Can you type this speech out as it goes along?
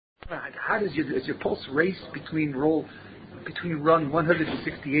How does your pulse race between run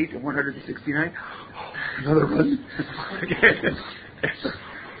 168 and 169? Another run.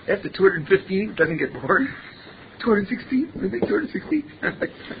 After 215, doesn't get bored. 216, maybe 216.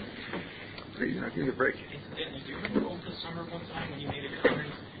 Please, give me a break. Incidentally, do you remember over the summer one time when you made a comment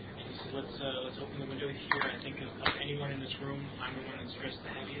and you said, let's open the window here. I think of anyone in this room, I'm the one that's stressed the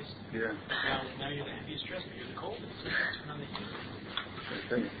heaviest. Yeah. Now you're the heaviest stressed, but you're the coldest. Turn on the heat.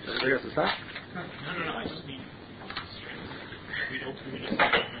 Everybody else to stop? No. I just mean we'd open the window.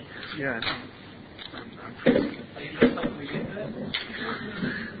 Yeah.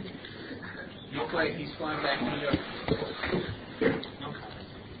 Look like he's flying back to New York. No.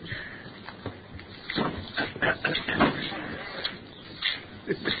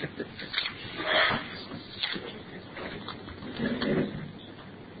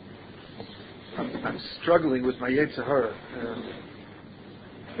 I'm struggling with my Yetzer Hara.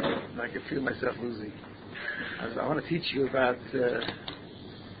 I can feel myself losing. I want to teach you about a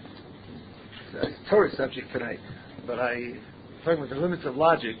Torah subject tonight, but talking about the limits of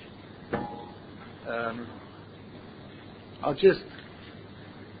logic. I'll just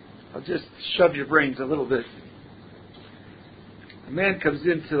shove your brains a little bit. A man comes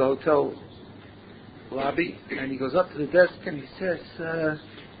into the hotel lobby and he goes up to the desk and he says,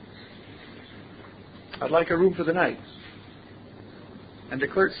 "I'd like a room for the night." And the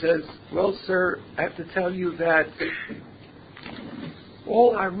clerk says, "Well, sir, I have to tell you that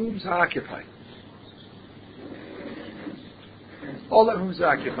all our rooms are occupied. All our rooms are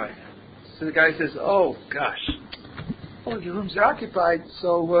occupied." So the guy says, "Oh, gosh. All your rooms are occupied,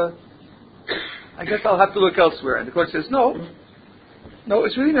 so I guess I'll have to look elsewhere." And the clerk says, No,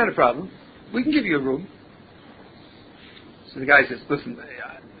 it's really not a problem. We can give you a room." So the guy says, "Listen,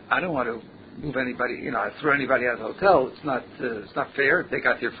 I don't want to move anybody, throw anybody out of the hotel. It's not fair. They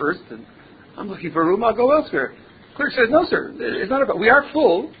got here first, and I'm looking for a room. I'll go elsewhere." The clerk says, "No, sir, it's not about. We are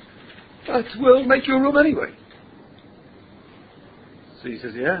full, but we'll make you a room anyway." So he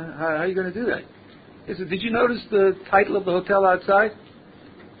says, "Yeah, how are you going to do that?" He said, "Did you notice the title of the hotel outside?"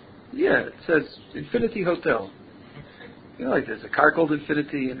 "Yeah, it says Infinity Hotel. Like there's a car called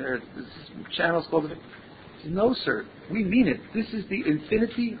Infinity, and there's channels called Infinity." He said, "No, sir, we mean it. This is the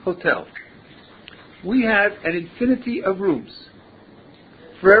Infinity Hotel. We have an infinity of rooms.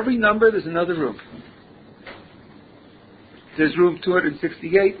 For every number, there's another room. There's room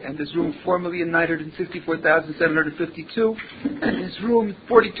 268, and there's room 4,964,752, and there's room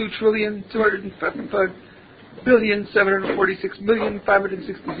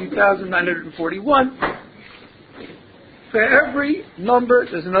 42,255,746,563,941. For every number,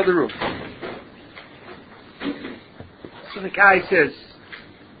 there's another room." So the guy says,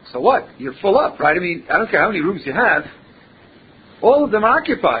 "So what? You're full up, right? I mean, I don't care how many rooms you have. All of them are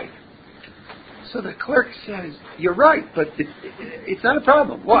occupied." So the clerk says, "You're right, but it's not a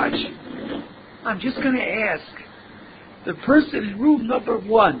problem. Watch. I'm just going to ask the person in room number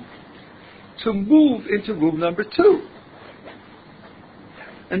 1 to move into room number 2.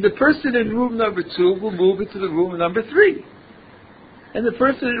 And the person in room number 2 will move into the room number 3. And the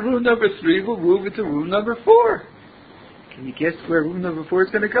person in room number 3 will move into room number 4. Can you guess where room number 4 is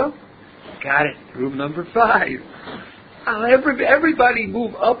going to go?" "Got it. Room number 5. I'll everybody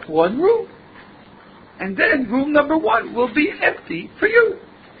move up one room. And then room number 1 will be empty for you.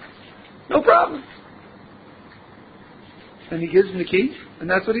 No problem." And he gives him the key, and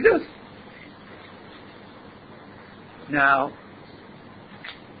that's what he does. Now,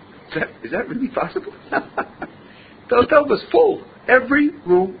 is that really possible? The hotel was full. Every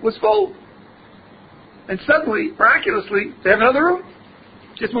room was full. And suddenly, miraculously, they have another room.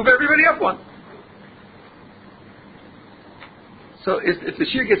 Just move everybody up one. So if the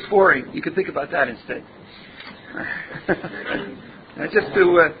shir gets boring, you can think about that instead. Just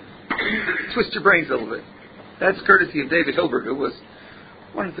to twist your brains a little bit. That's courtesy of David Hilbert, who was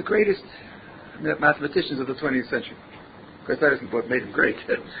one of the greatest mathematicians of the 20th century. Of course, that isn't what made him great.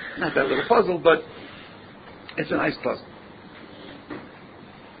 Not that little puzzle, but it's a nice puzzle.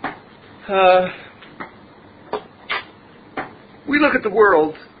 We look at the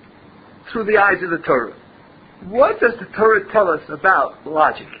world through the eyes of the Torah. What does the Torah tell us about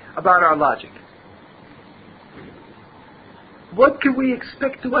logic, about our logic? What can we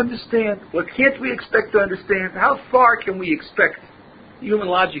expect to understand? What can't we expect to understand? How far can we expect human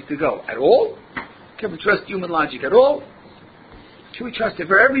logic to go? At all? Can we trust human logic at all? Should we trust it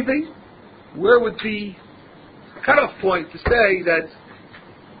for everything? Where would be the cutoff point to say that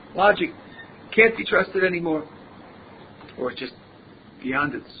logic can't be trusted anymore? Or just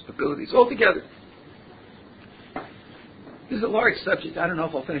beyond its abilities altogether? This is a large subject. I don't know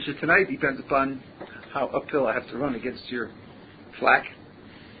if I'll finish it tonight. Depends upon how uphill I have to run against your flak.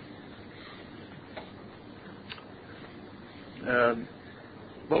 But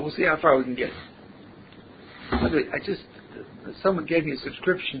we'll see how far we can get. Someone gave me a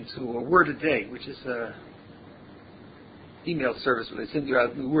subscription to a Word a Day, which is a email service where they send you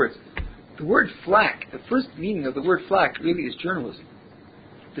out new words. The word flak, the first meaning of the word flak really is journalism.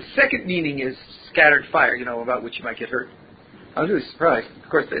 The second meaning is scattered fire, about which you might get hurt. I was really surprised. Of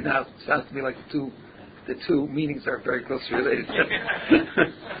course, it now sounds to me like the two meanings are very closely related.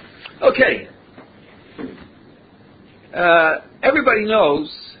 Okay. Everybody knows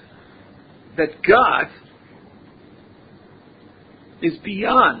that God is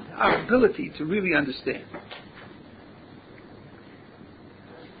beyond our ability to really understand.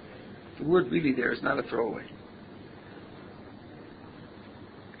 The word really there is not a throwaway.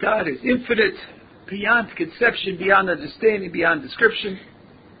 God is infinite, beyond conception, beyond understanding, beyond description.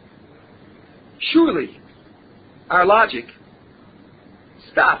 Surely, our logic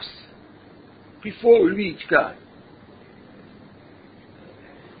stops before we reach God.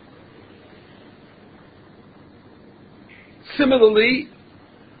 Similarly,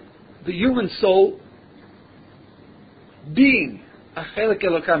 the human soul, being a chelek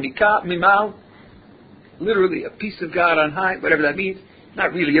Elokah mimal, literally a piece of God on high, whatever that means,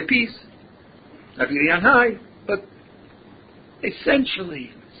 not really a piece, not really on high, but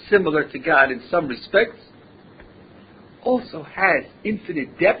essentially similar to God in some respects, also has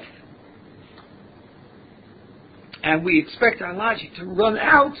infinite depth, and we expect our logic to run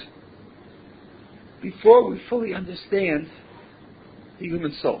out before we fully understand the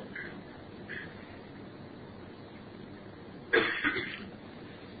human soul.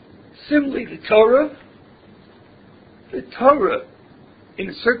 Similarly, the Torah, in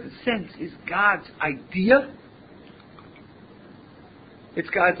a certain sense, is God's idea. It's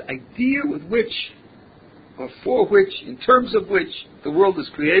God's idea with which, or for which, in terms of which, the world is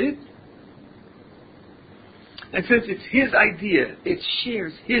created. And since it's His idea, it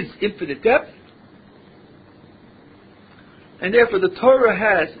shares His infinite depth. And therefore the Torah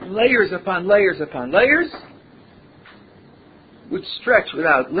has layers upon layers upon layers, which stretch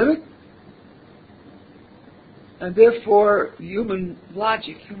without limit. And therefore human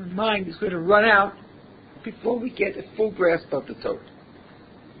logic, human mind is going to run out before we get a full grasp of the Torah.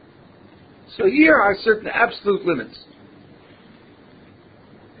 So here are certain absolute limits.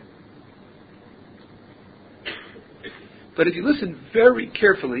 But if you listen very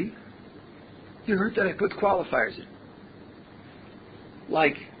carefully, you heard that I put qualifiers in.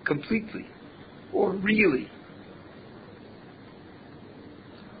 Like completely or really.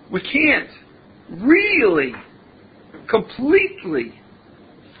 We can't really, completely,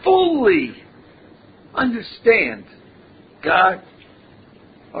 fully understand God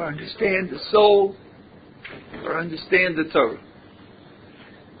or understand the soul or understand the Torah.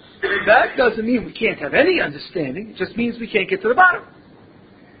 That doesn't mean we can't have any understanding. It just means we can't get to the bottom.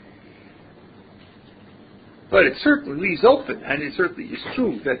 But it certainly leaves open, and it certainly is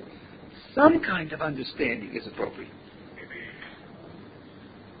true, that some kind of understanding is appropriate.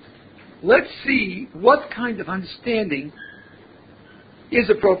 Let's see what kind of understanding is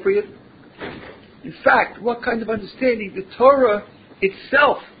appropriate. In fact, what kind of understanding the Torah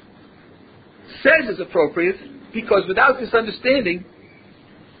itself says is appropriate, because without this understanding,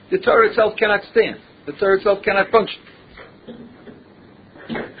 the Torah itself cannot stand. The Torah itself cannot function.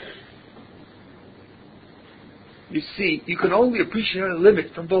 You see, you can only appreciate a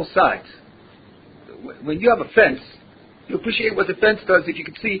limit from both sides. When you have a fence, you appreciate what the fence does if you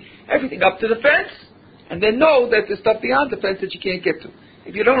can see everything up to the fence, and then know that there's stuff beyond the fence that you can't get to.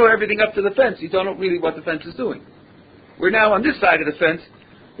 If you don't know everything up to the fence, you don't know really what the fence is doing. We're now on this side of the fence.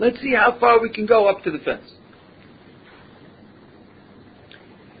 Let's see how far we can go up to the fence.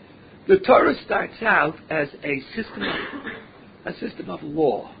 The Torah starts out as a system of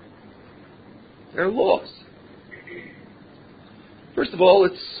law. There are laws. First of all,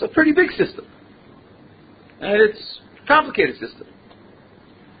 it's a pretty big system. And it's a complicated system.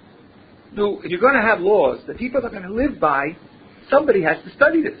 Now, if you're going to have laws that people are going to live by, somebody has to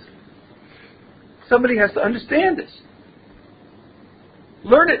study this. Somebody has to understand this.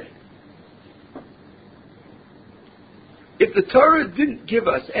 Learn it. If the Torah didn't give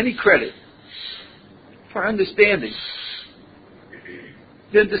us any credit for understanding,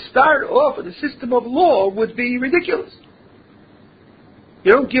 then to start off with a system of law would be ridiculous.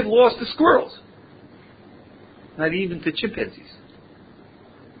 You don't give laws to squirrels, not even to chimpanzees.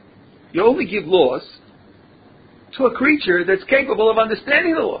 You only give laws to a creature that's capable of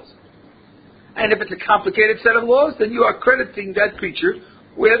understanding the laws. And if it's a complicated set of laws, then you are crediting that creature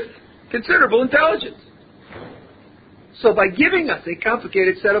with considerable intelligence. So by giving us a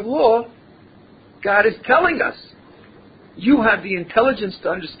complicated set of law, God is telling us, you have the intelligence to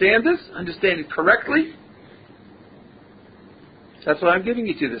understand this, understand it correctly. That's why I'm giving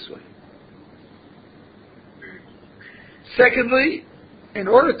it to you this way. Secondly, in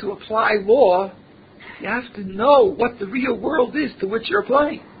order to apply law, you have to know what the real world is to which you're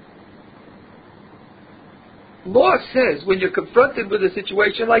applying. Law says when you're confronted with a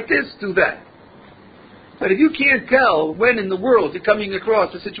situation like this, do that. But if you can't tell when in the world you're coming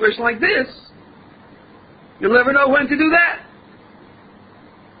across a situation like this, you'll never know when to do that.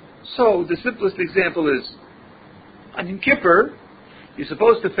 So the simplest example is, on Yom Kippur, you're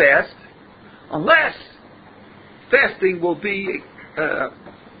supposed to fast, unless fasting will be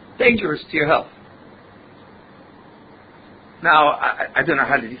dangerous to your health. Now, I don't know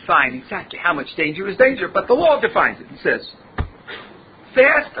how to define exactly how much danger is danger, but the law defines it. It says,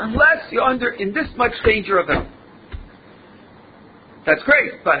 fast unless you're in this much danger of health. That's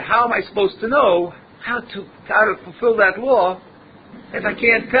great, but how am I supposed to know how to fulfill that law if I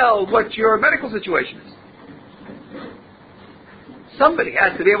can't tell what your medical situation is? Somebody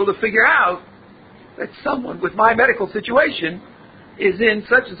has to be able to figure out that someone with my medical situation is in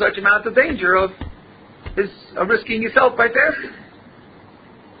such and such amount of danger of risking yourself by fasting.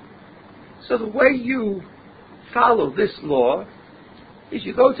 So the way you follow this law is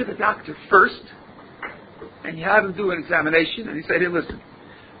you go to the doctor first and you have him do an examination and you say, hey, listen,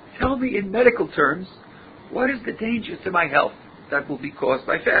 tell me in medical terms, what is the danger to my health that will be caused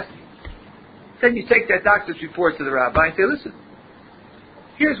by fasting? Then you take that doctor's report to the rabbi and say, listen,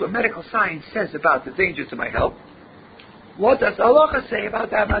 here's what medical science says about the danger to my health. What does halacha say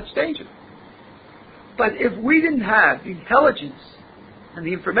about that much danger? But if we didn't have the intelligence and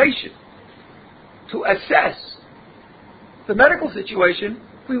the information to assess the medical situation,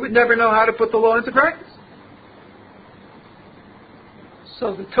 we would never know how to put the law into practice.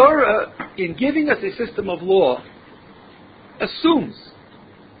 So the Torah, in giving us a system of law, assumes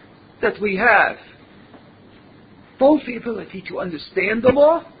that we have both the ability to understand the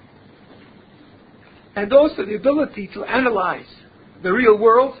law and also the ability to analyze the real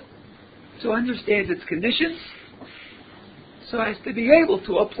world, to understand its conditions, so as to be able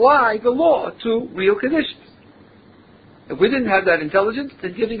to apply the law to real conditions. If we didn't have that intelligence,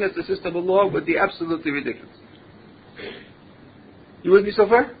 then giving us the system of law would be absolutely ridiculous. You with me so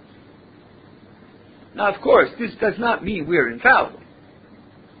far? Now, of course, this does not mean we're infallible.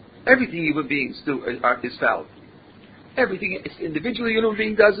 Everything human beings do is fallible. Everything individually human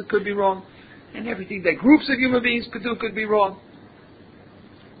being does, it could be wrong. And everything that groups of human beings could do could be wrong.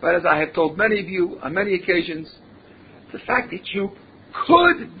 But as I have told many of you on many occasions, the fact that you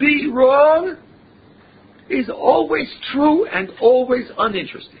could be wrong is always true and always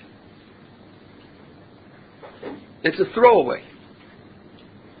uninteresting. It's a throwaway.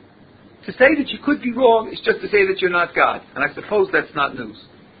 To say that you could be wrong is just to say that you're not God. And I suppose that's not news.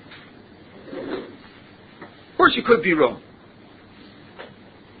 Of course you could be wrong.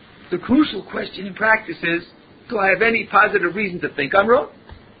 The crucial question in practice is, do I have any positive reason to think I'm wrong?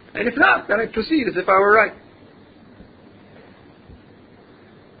 And if not, then I proceed as if I were right.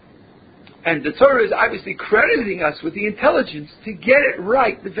 And the Torah is obviously crediting us with the intelligence to get it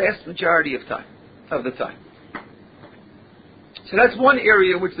right the vast majority of the time. So that's one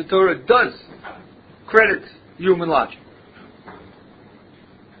area in which the Torah does credit human logic.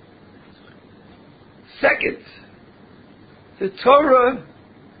 Second, the Torah,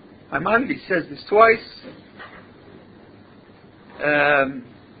 Maimonides says this twice,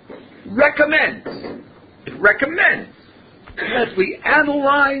 recommends that we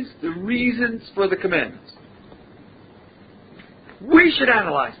analyze the reasons for the commandments. We should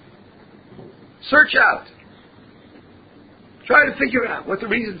analyze them. Search out. Try to figure out what the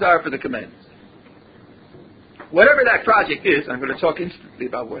reasons are for the commandments. Whatever that project is, I'm going to talk instantly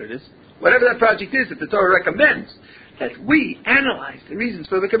about what it is. Whatever that project is that the Torah recommends that we analyze the reasons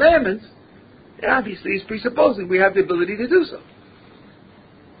for the commandments, it obviously is presupposing we have the ability to do so.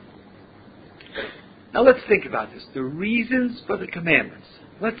 Now let's think about this. The reasons for the commandments.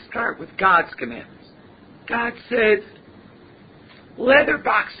 Let's start with God's commandments. God said, leather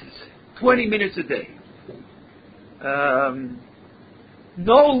boxes, 20 minutes a day.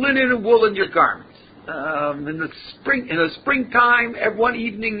 No linen and wool in your garments. In the springtime, one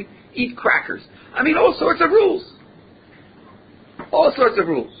evening, eat crackers. I mean, all sorts of rules. All sorts of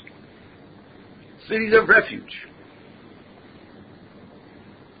rules. Cities of refuge.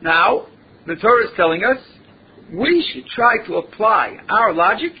 Now, the Torah is telling us we should try to apply our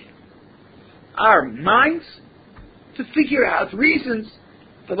logic our minds to figure out reasons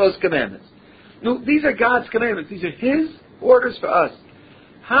for those commandments. No, these are God's commandments. These are His orders for us.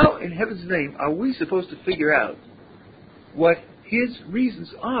 How in heaven's name are we supposed to figure out what His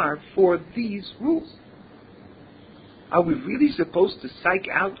reasons are for these rules? Are we really supposed to psych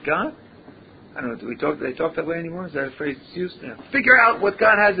out God? I don't know, do they talk that way anymore? Is that a phrase that's used? Figure out what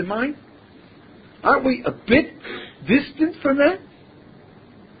God has in mind? Aren't we a bit distant from that?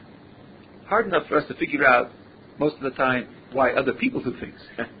 Hard enough for us to figure out most of the time why other people do things.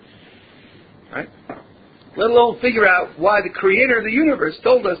 Right? Let alone figure out why the creator of the universe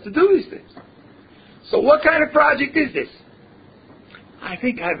told us to do these things. So what kind of project is this? I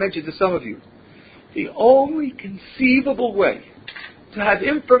think I mentioned to some of you, the only conceivable way to have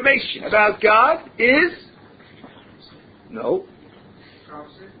information about God is... No.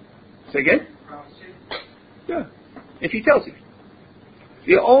 Prophecy? Say again? Prophecy? Yeah. If He tells you.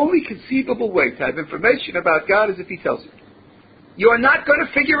 The only conceivable way to have information about God is if He tells you. You are not going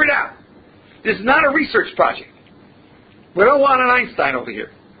to figure it out. This is not a research project. We don't want an Einstein over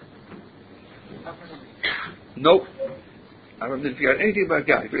here. Nope. I don't figure out anything about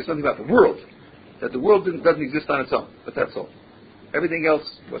God. I figure something about the world. That the world doesn't exist on its own. But that's all. Everything else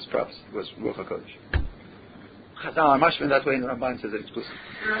was prophecy, was Ruach HaKodesh. Chazal Mashman, that way, and the Ramban says it explicitly.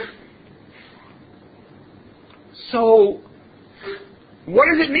 So, what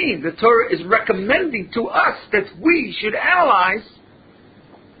does it mean? The Torah is recommending to us that we should analyze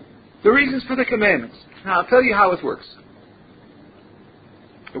the reasons for the commandments. Now, I'll tell you how it works.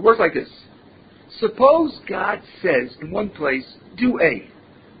 It works like this. Suppose God says in one place, do A.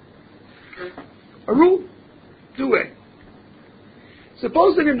 A rule, do A.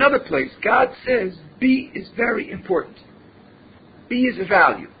 Suppose in another place, God says B is very important. B is a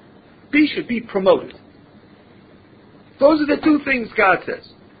value. B should be promoted. Those are the two things God says.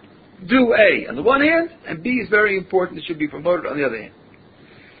 Do A on the one hand, and B is very important, it should be promoted on the other hand.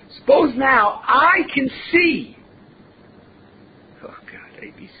 Suppose now I can see. Oh God,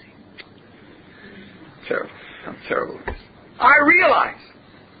 ABC. Terrible. I'm terrible at this. I realize,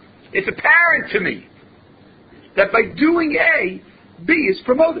 it's apparent to me, that by doing A, B is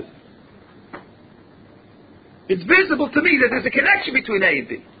promoted. It's visible to me that there's a connection between A and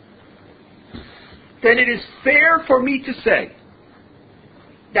B. Then it is fair for me to say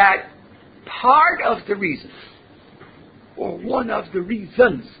that part of the reason, or one of the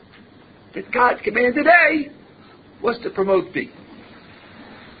reasons, that God commanded A was to promote B.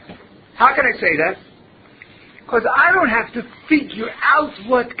 How can I say that? Because I don't have to figure out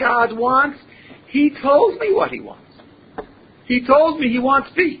what God wants. He told me what He wants. He told me He wants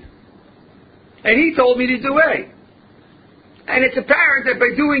B. And He told me to do A. And it's apparent that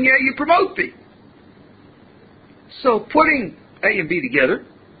by doing A, you promote B. So putting A and B together,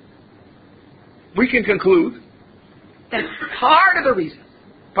 we can conclude that part of the reason,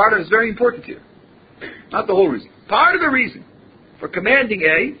 part of it is very important here, not the whole reason, part of the reason for commanding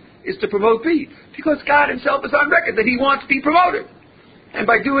A is to promote B, because God Himself is on record that He wants B promoted. And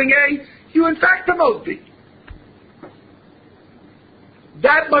by doing A, you in fact promote B.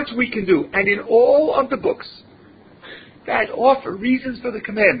 That much we can do. And in all of the books that offer reasons for the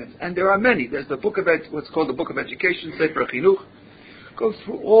commandments, and there are many, there's the book of what's called the Book of Education, Sefer Chinuch, goes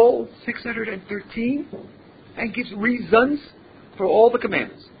through all 613 and gives reasons for all the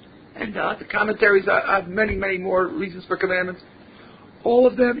commandments. And the commentaries have many, many more reasons for commandments. All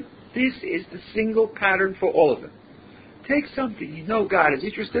of them, this is the single pattern for all of them. Take something you know God is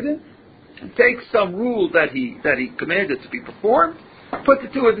interested in, and take some rule that He commanded to be performed, put the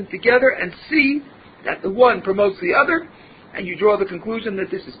two of them together and see that the one promotes the other, and you draw the conclusion that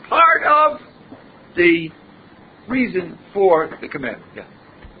this is part of the reason for the commandment. Yeah.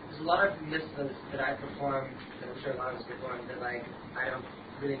 There's a lot of mitzvahs that I perform, that I'm sure a lot of us perform, that I don't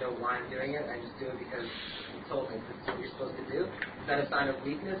really know why I'm doing it. I just do it because I'm told that this is what you're supposed to do. Is that a sign of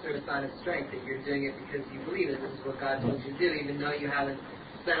weakness or a sign of strength, that you're doing it because you believe that this is what God told you to do, even though you haven't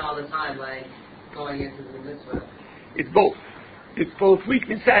spent all the time going into the mitzvah? It's both. It's both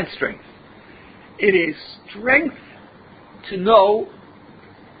weakness and strength. It is strength to know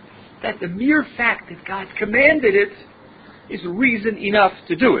that the mere fact that God commanded it is reason enough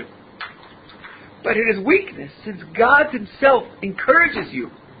to do it. But it is weakness, since God Himself encourages you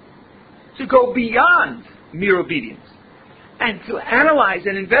to go beyond mere obedience and to analyze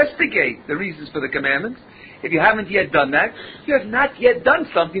and investigate the reasons for the commandments. If you haven't yet done that, you have not yet done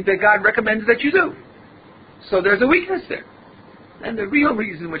something that God recommends that you do. So there's a weakness there. And the real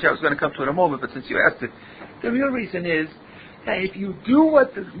reason, which I was going to come to in a moment, but since you asked it, the real reason is that if you do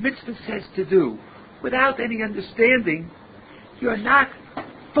what the mitzvah says to do without any understanding, you're not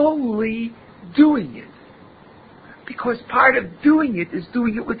fully doing it. Because part of doing it is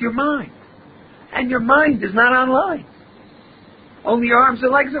doing it with your mind. And your mind is not online. Only your arms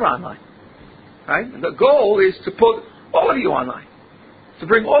and legs are online. Right? And the goal is to put all of you online. To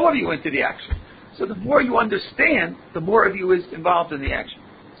bring all of you into the action. So the more you understand, the more of you is involved in the action.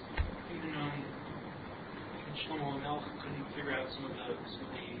 Even Shlomo Melch couldn't figure out some of the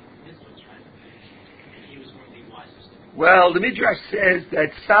mitzvahs, right? And he was one of the wisest. Well, the Midrash says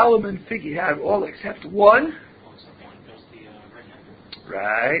that Solomon figured out all except one. That was the right hand.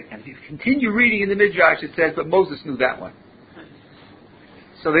 Right. And if you continue reading in the Midrash, it says, but Moses knew that one.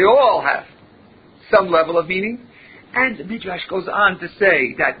 So they all have some level of meaning. And the Midrash goes on to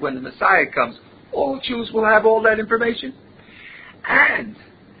say that when the Messiah comes, all Jews will have all that information. And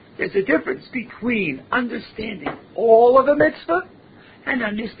there's a difference between understanding all of a mitzvah and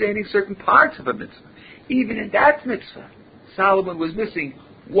understanding certain parts of a mitzvah. Even in that mitzvah, Solomon was missing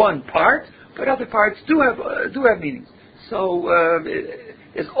one part, but other parts do have meanings. So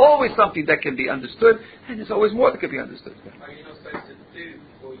there's always something that can be understood, and there's always more that can be understood. Are you not supposed to do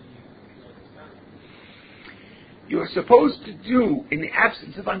before you understand? You're supposed to do in the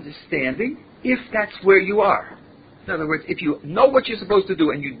absence of understanding, if that's where you are. In other words, if you know what you're supposed to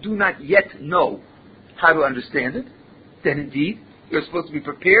do and you do not yet know how to understand it, then indeed you're supposed to be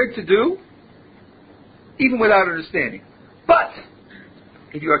prepared to do even without understanding. But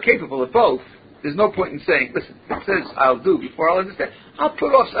if you are capable of both, there's no point in saying, listen, it says I'll do before I'll understand. I'll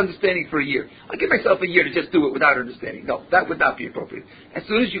put off understanding for a year. I'll give myself a year to just do it without understanding. No, that would not be appropriate. As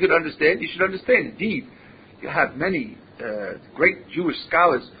soon as you can understand, you should understand. Indeed, you have many great Jewish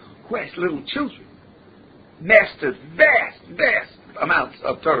scholars who, as little children, mastered vast amounts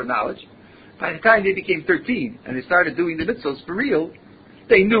of Torah knowledge. By the time they became 13 and they started doing the mitzvos for real,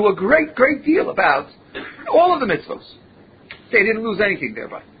 they knew a great deal about all of the mitzvos. They didn't lose anything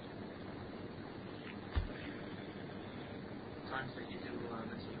thereby. Times that you do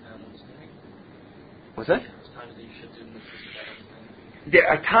mitzvahs without understanding? What's that? There's times that you should do mitzvahs without understanding. There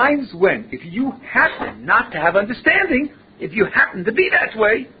are times when, if you happen not to have understanding, if you happen to be that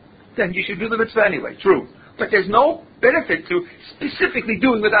way, then you should do the mitzvah anyway. True. But there's no benefit to specifically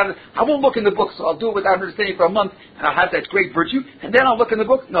doing without it. I won't look in the book, so I'll do it without understanding for a month, and I'll have that great virtue, and then I'll look in the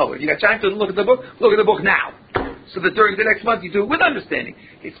book. No, if you got time to look at the book now. So that during the next month you do it with understanding.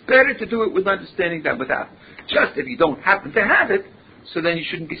 It's better to do it with understanding than without. Just if you don't happen to have it, so then you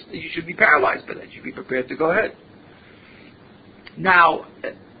should be paralyzed by that. You should be prepared to go ahead. Now,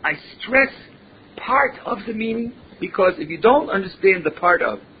 I stress part of the meaning, because if you don't understand the part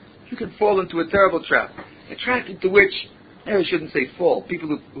of, you can fall into a terrible trap. A trap into which, I shouldn't say fall,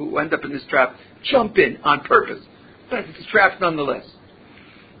 people who end up in this trap jump in on purpose. But it's a trap nonetheless.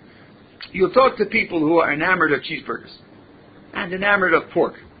 You'll talk to people who are enamored of cheeseburgers and enamored of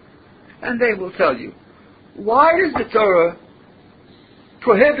pork. And they will tell you, why does the Torah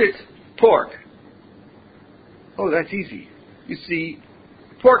prohibit pork? Oh, that's easy. You see,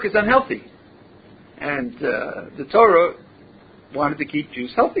 pork is unhealthy. And the Torah wanted to keep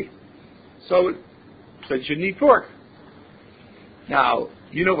Jews healthy. So it said you shouldn't eat pork. Now,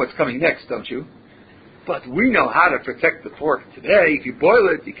 you know what's coming next, don't you? But we know how to protect the pork today. If you boil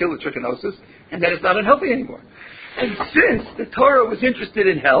it, you kill the trichinosis, and then it's not unhealthy anymore. And since the Torah was interested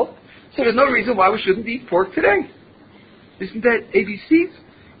in health, so there's no reason why we shouldn't eat pork today. Isn't that ABCs?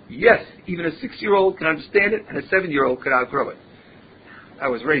 Yes, even a 6-year-old can understand it, and a 7-year-old could outgrow it. I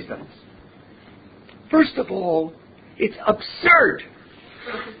was raised on this. First of all, it's absurd.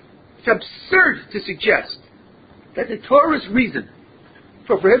 It's absurd to suggest that the Torah's reason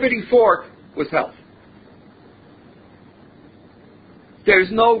for prohibiting pork was health. There is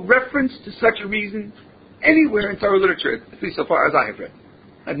no reference to such a reason anywhere in Torah literature, at least so far as I have read.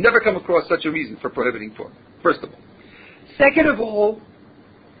 I've never come across such a reason for prohibiting pork, first of all. Second of all,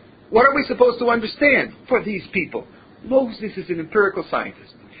 what are we supposed to understand for these people? Moses is an empirical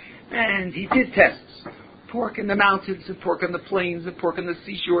scientist, and he did tests. Pork in the mountains, and pork on the plains, and pork on the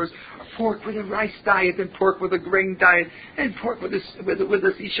seashores, pork with a rice diet, and pork with a grain diet, and pork with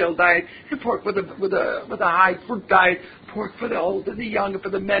a seashell diet, and pork with a high fruit diet, pork for the old and the young, and for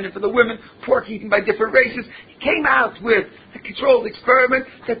the men and for the women, pork eaten by different races. He came out with a controlled experiment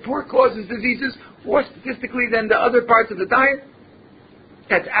that pork causes diseases more statistically than the other parts of the diet.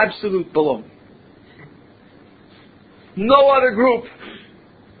 That's absolute baloney. No other group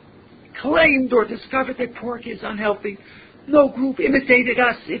claimed or discovered that pork is unhealthy. No group imitated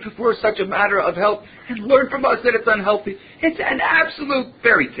us if it were such a matter of health and learned from us that it's unhealthy. It's an absolute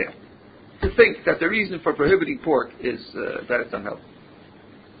fairy tale to think that the reason for prohibiting pork is that it's unhealthy.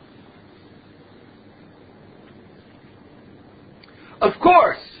 Of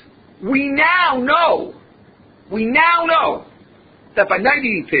course, We now know that by not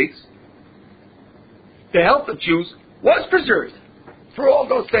eating pigs, the health of Jews was preserved for all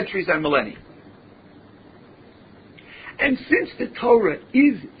those centuries and millennia. And since the Torah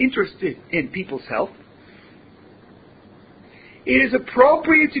is interested in people's health, it is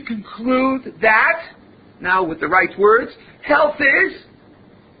appropriate to conclude that, now with the right words, health is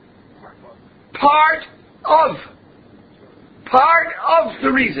part of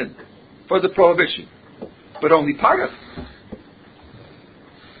the reason for the prohibition, but only part of it.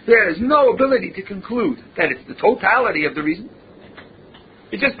 There is no ability to conclude that it's the totality of the reason.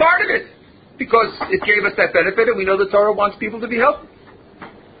 It's just part of it, because it gave us that benefit, and we know the Torah wants people to be healthy.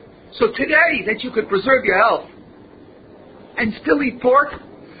 So today, that you could preserve your health and still eat pork,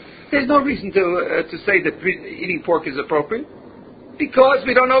 there's no reason to say that eating pork is appropriate, because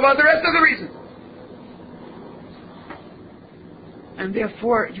we don't know about the rest of the reasons. And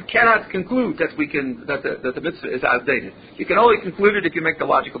therefore, you cannot conclude that the mitzvah is outdated. You can only conclude it if you make the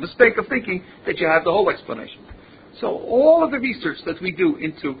logical mistake of thinking that you have the whole explanation. So all of the research that we do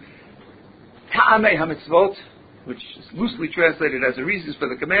into Ta'amei HaMitzvot, which is loosely translated as the reasons for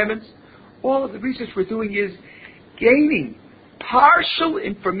the commandments, all of the research we're doing is gaining partial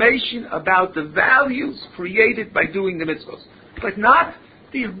information about the values created by doing the mitzvahs, but not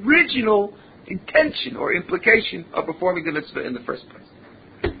the original intention or implication of performing the mitzvah in the first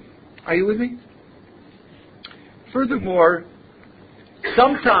place. Are you with me? Furthermore,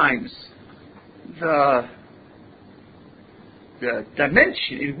 sometimes the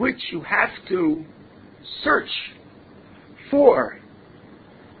dimension in which you have to search for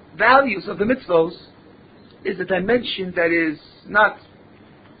values of the mitzvahs is a dimension that is not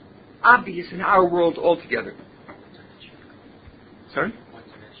obvious in our world altogether. Sorry?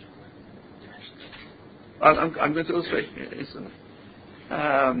 I'm going to illustrate.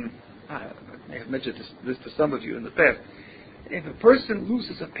 I have mentioned this to some of you in the past. If a person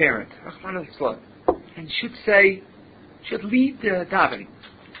loses a parent, and should lead the davening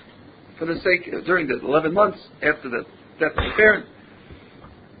for the sake during the 11 months after the death of the parent.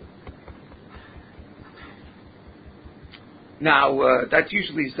 Now that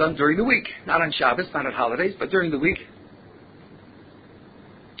usually is done during the week, not on Shabbos, not on holidays, but during the week.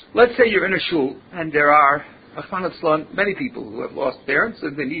 Let's say you're in a shul and there are many people who have lost parents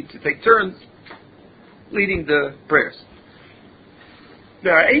and they need to take turns leading the prayers.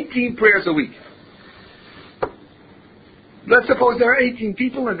 There are 18 prayers a week. Let's suppose there are 18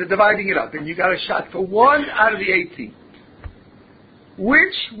 people and they're dividing it up and you got a shot for one out of the 18.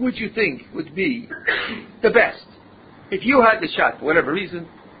 Which would you think would be the best? If you had the shot, for whatever reason,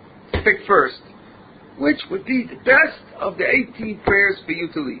 pick first. Which would be the best of the 18 prayers for you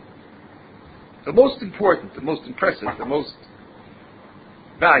to lead? The most important, the most impressive, the most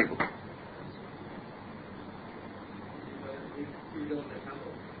valuable.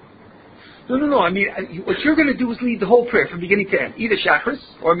 No. I mean, what you're going to do is lead the whole prayer from beginning to end. Either Shachris,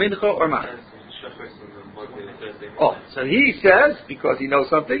 or Mincha, or Maariv. Oh, so he says, because he knows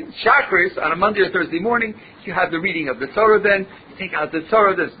something, Shachris, on a Monday or Thursday morning, you have the reading of the Torah then, you take out the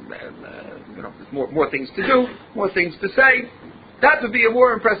Torah, there's more things to do, more things to say. That would be a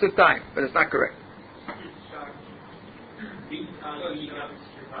more impressive time, but it's not correct.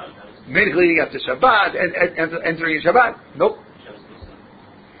 Mincha leading up to Shabbat, and entering Shabbat, nope.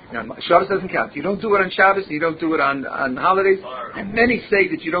 Now, Shabbos doesn't count. You don't do it on Shabbos, you don't do it on holidays, and many say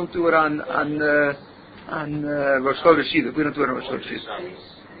that you don't do it on Rosh Chodesh either. We don't do it on Rosh Chodesh either.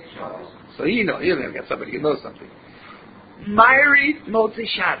 So you may got somebody who knows something. Ma'ariv Motzei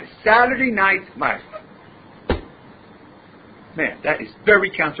Shabbos, Saturday night Ma'ariv. Man, that is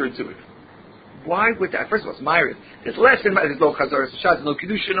very counterintuitive. Why would that? First of all, it's Ma'ariv. There's less than there's no Chazar Shabbos, no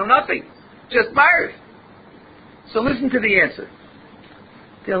Kedusha, no nothing. Just Ma'ariv. So listen to the answer.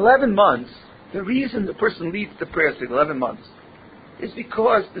 The 11 months, the reason the person leads the prayers for the 11 months is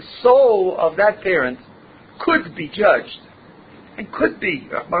because the soul of that parent could be judged and could be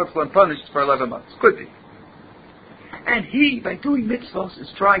punished for 11 months. Could be. And he, by doing mitzvahs,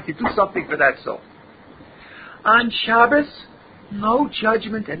 is trying to do something for that soul. On Shabbos, no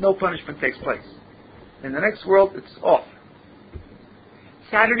judgment and no punishment takes place. In the next world, it's off.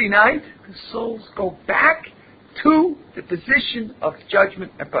 Saturday night, the souls go back to the position of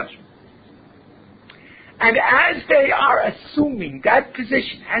judgment and punishment. And as they are assuming that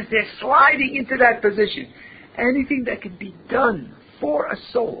position, as they're sliding into that position, anything that can be done for a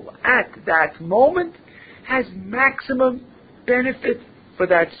soul at that moment has maximum benefit for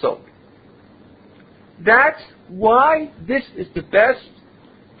that soul. That's why this is the best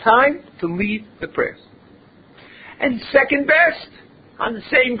time to lead the prayers. And second best, on the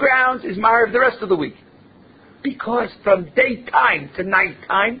same grounds is Ma'ariv the rest of the week. Because from daytime to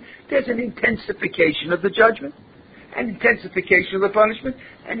nighttime, there's an intensification of the judgment, an intensification of the punishment,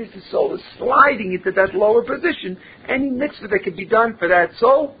 and as the soul is sliding into that lower position, any mitzvah that can be done for that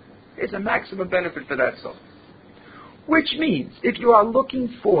soul is a maximum benefit for that soul. Which means, if you are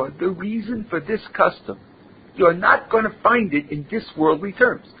looking for the reason for this custom, you're not going to find it in this worldly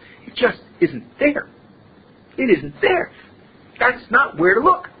terms. It just isn't there. It isn't there. That's not where to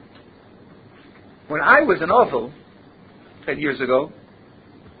look. When I was an Ovel 10 years ago,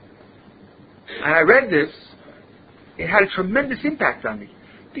 and I read this, it had a tremendous impact on me,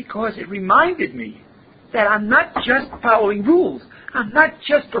 because it reminded me that I'm not just following rules. I'm not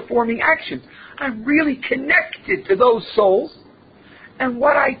just performing actions. I'm really connected to those souls, and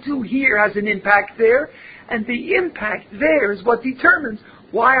what I do here has an impact there, and the impact there is what determines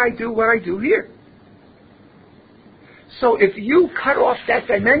why I do what I do here. So if you cut off that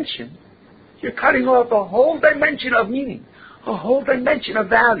dimension, you're cutting off a whole dimension of meaning, a whole dimension of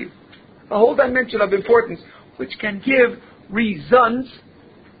value, a whole dimension of importance, which can give reasons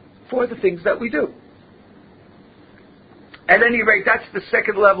for the things that we do. At any rate, that's the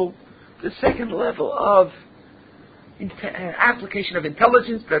second level of application of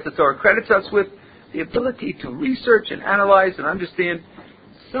intelligence that the Torah credits us with, the ability to research and analyze and understand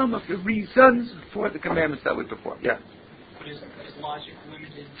some of the reasons for the commandments that we perform. Yeah. But is logic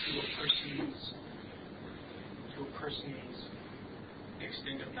limited to a person's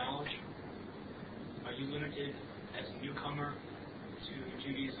extent of knowledge? Are you limited as a newcomer to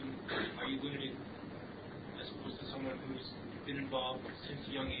Judaism? Are you limited as opposed to someone who's been involved since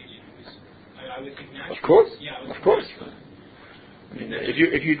a young age and who's, I would think, naturally? Of course. Yeah, of course. I mean,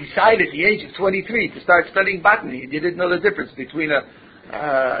 if you decide at the age of 23 to start studying botany, and you didn't know the difference between a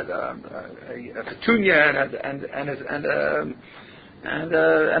petunia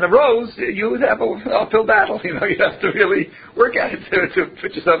and a rose, you would have an uphill battle. You'd have to really work at it to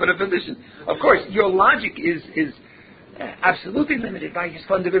put yourself in a position. Of course, your logic is absolutely limited by his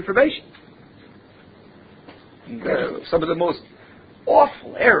fund of information. Some of the most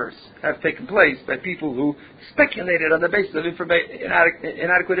awful errors have taken place by people who speculated on the basis of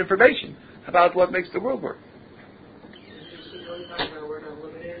inadequate information about what makes the world work.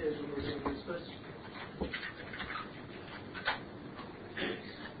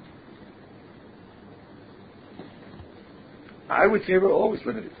 I would say we're always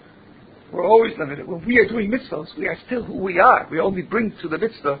limited. We're always limited. When we are doing mitzvahs, we are still who we are. We only bring to the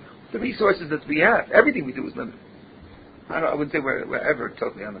mitzvah the resources that we have. Everything we do is limited. I wouldn't say we're ever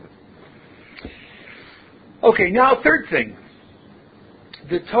totally unlimited. Okay, now third thing.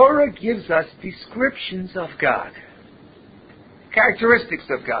 The Torah gives us descriptions of God. Characteristics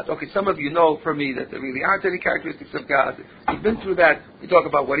of God. Okay, some of you know from me that there really aren't any characteristics of God. We've been through that. We talk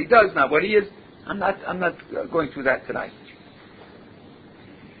about what He does, not what He is. I'm not going through that tonight.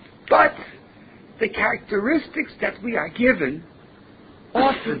 But the characteristics that we are given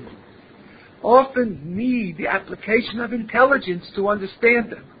often need the application of intelligence to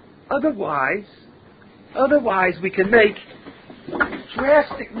understand them. Otherwise we can make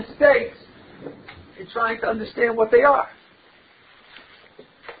drastic mistakes in trying to understand what they are.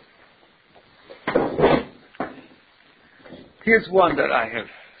 Here's one that I have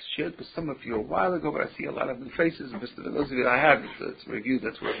shared with some of you a while ago, but I see a lot of new faces, and for those of you that I have, it's a review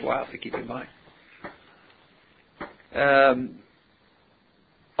that's worthwhile to keep in mind.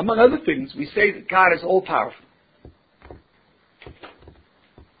 Among other things, we say that God is all-powerful.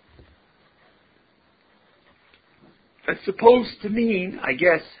 That's supposed to mean, I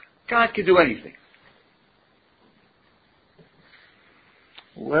guess, God can do anything.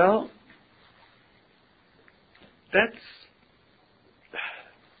 Well, that's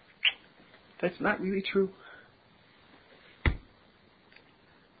not really true.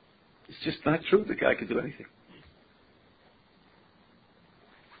 It's just not true that God can do anything.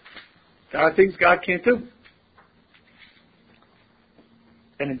 There are things God can't do.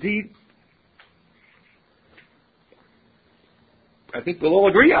 And indeed, I think we'll all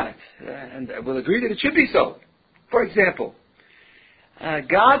agree on it. And we'll agree that it should be so. For example,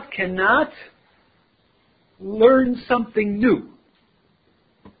 God cannot learn something new.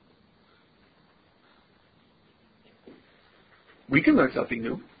 We can learn something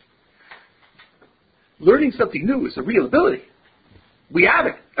new. Learning something new is a real ability. We have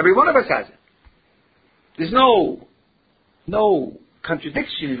it. Every one of us has it. There's no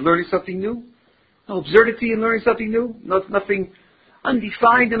contradiction in learning something new. No absurdity in learning something new. Nothing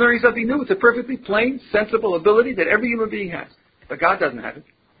undefined in learning something new. It's a perfectly plain, sensible ability that every human being has. But God doesn't have it.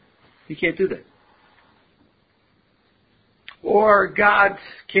 He can't do that. Or God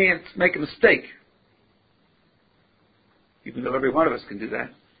can't make a mistake, even though every one of us can do that.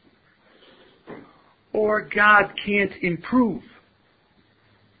 Or God can't improve,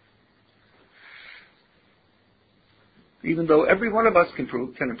 even though every one of us can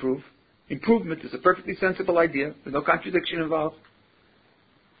improve. Improvement is a perfectly sensible idea, with no contradiction involved.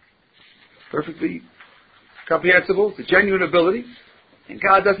 Perfectly comprehensible, it's a genuine ability, and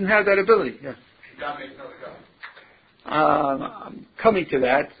God doesn't have that ability. Yeah. God makes another God. I'm coming to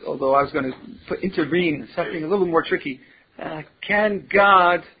that, although I was going to intervene something a little more tricky. Can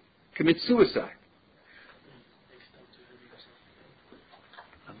God commit suicide?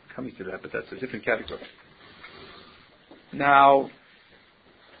 I'm coming to that, but that's a different category. Now,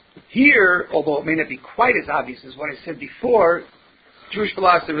 here, although it may not be quite as obvious as what I said before, Jewish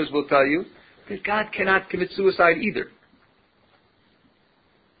philosophers will tell you that God cannot commit suicide either.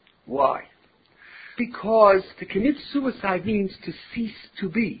 Why? Because to commit suicide means to cease to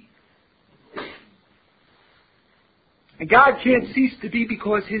be. And God can't cease to be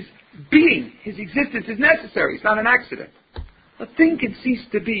because His being, His existence is necessary. It's not an accident. A thing can cease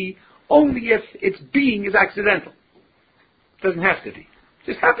to be only if its being is accidental. It doesn't have to be. It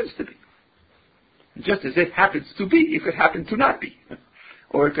just happens to be. And just as it happens to be, it could happen to not be.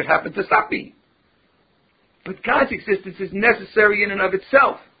 Or it could happen to stop being. But God's existence is necessary in and of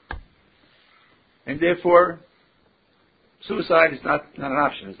itself. And therefore, suicide is not an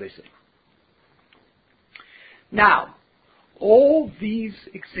option, as they say. Now, all these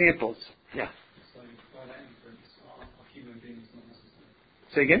examples... Yeah? So by that inference, are human beings not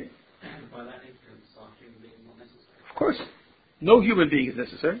necessary? Say again? By that inference, are human beings not necessary? Of course. No human being is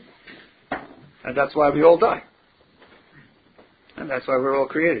necessary. And that's why we all die. And that's why we're all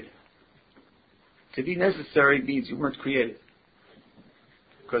created. To be necessary means you weren't created.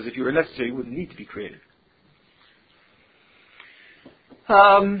 Because if you were necessary, you wouldn't need to be created.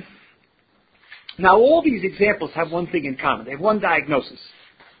 Now, all these examples have one thing in common. They have one diagnosis.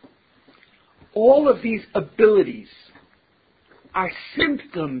 All of these abilities are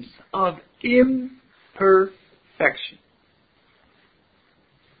symptoms of imperfection.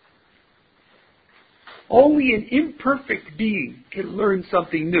 Only an imperfect being can learn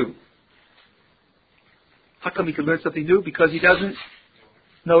something new. How come he can learn something new? Because he doesn't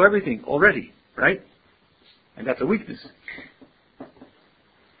know everything already, right? And that's a weakness.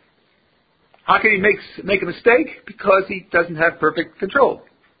 How can he make a mistake? Because he doesn't have perfect control.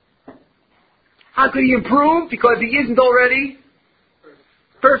 How can he improve? Because he isn't already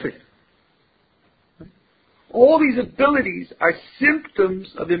perfect. All these abilities are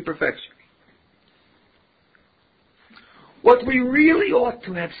symptoms of imperfection. What we really ought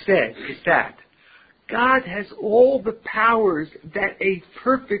to have said is that God has all the powers that a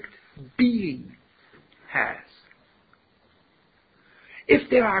perfect being has. If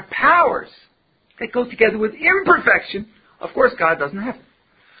there are powers that go together with imperfection, of course God doesn't have them.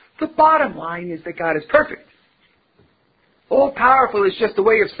 The bottom line is that God is perfect. All-powerful is just a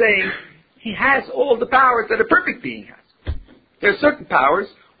way of saying He has all the powers that a perfect being has. There are certain powers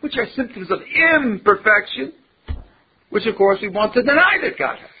which are symptoms of imperfection, which of course we want to deny that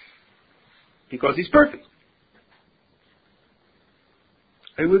God has, because He's perfect.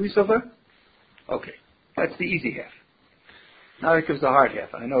 Are you with me so far? Okay, that's the easy half. Now here comes the hard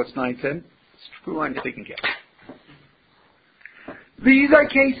half. I know it's 9:10. Screw on your thinking cap. These are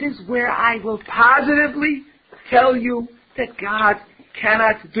cases where I will positively tell you that God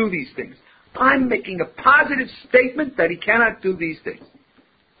cannot do these things. I'm making a positive statement that He cannot do these things.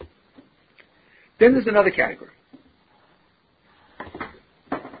 Then there's another category.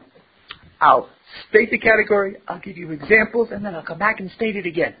 I'll state the category, I'll give you examples, and then I'll come back and state it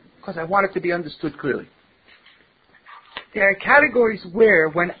again, because I want it to be understood clearly. There are categories where,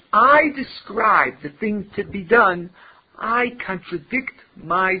 when I describe the thing to be done, I contradict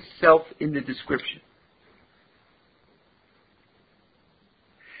myself in the description.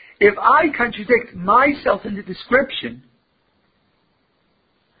 If I contradict myself in the description,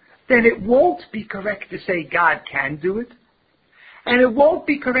 then it won't be correct to say God can do it. And it won't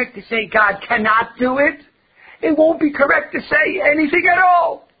be correct to say God cannot do it. It won't be correct to say anything at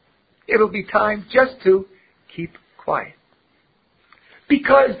all. It'll be time just to keep quiet.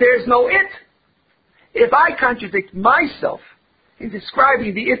 Because there's no it. If I contradict myself in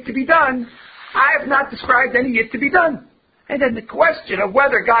describing the it to be done, I have not described any it to be done. And then the question of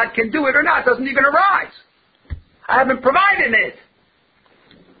whether God can do it or not doesn't even arise. I haven't provided it.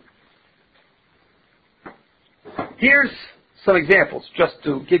 Here's some examples, just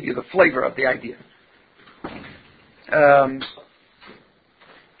to give you the flavor of the idea.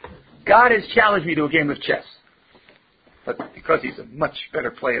 God has challenged me to a game of chess. But because he's a much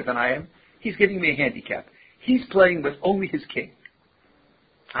better player than I am, he's giving me a handicap. He's playing with only his king.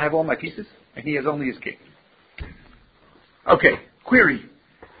 I have all my pieces, and he has only his king. Okay, query.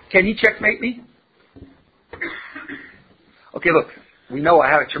 Can he checkmate me? Okay, look, we know I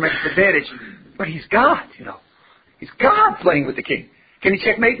have a tremendous advantage, but he's God, He's God playing with the king. Can he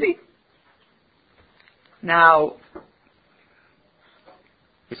checkmate me? Now,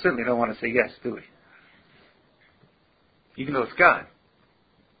 we certainly don't want to say yes, do we? Even though it's God.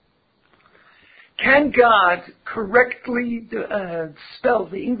 Can God correctly spell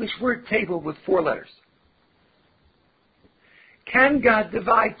the English word table with 4 letters? Can God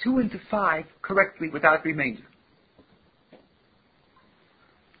divide 2 into 5 correctly without remainder?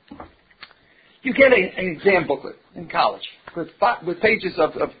 You get an exam booklet in college with pages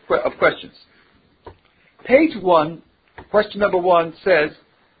of questions. Page 1, question number 1 says,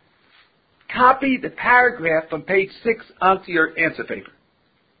 copy the paragraph from page 6 onto your answer paper.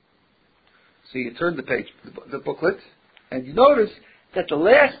 So you turn the page, the booklet, and you notice that the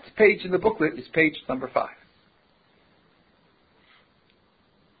last page in the booklet is page number 5.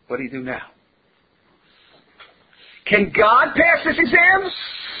 What do you do now? Can God pass this exam?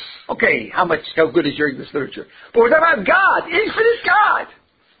 Okay, how good is your English literature? But we're talking about God, infinite God.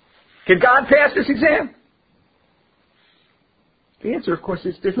 Can God pass this exam? The answer, of course,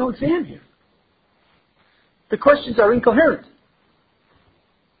 is there's no exam here. The questions are incoherent.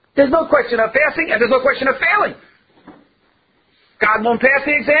 There's no question of passing, and there's no question of failing. God won't pass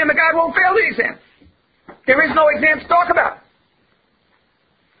the exam, and God won't fail the exam. There is no exam to talk about.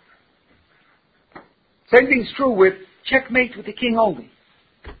 Same thing's true with checkmate with the king only.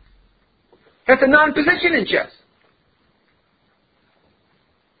 That's a non-position in chess.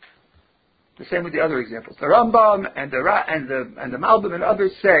 The same with the other examples. The Rambam and the Malbim and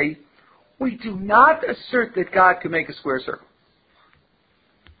others say, we do not assert that God can make a square circle.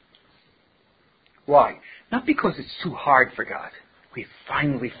 Why? Not because it's too hard for God. We've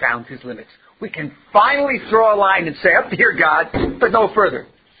finally found his limits. We can finally draw a line and say, up here, God, but no further.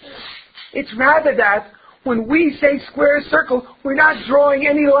 It's rather that when we say square circle, we're not drawing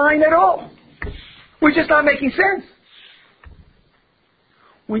any line at all. We're just not making sense.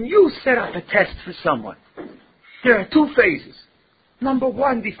 When you set up a test for someone, there are 2 phases. Number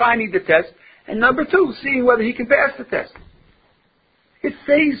 1, defining the test, and number 2, seeing whether he can pass the test. If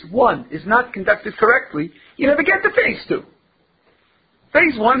phase 1 is not conducted correctly, you never get to phase 2.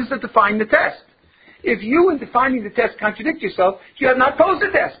 Phase 1 is to define the test. If you, in defining the test, contradict yourself, you have not posed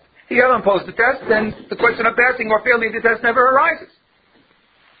the test. If you haven't posed the test, then the question of passing or failing the test never arises.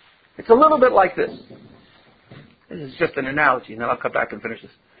 It's a little bit like this. This is just an analogy, and then I'll come back and finish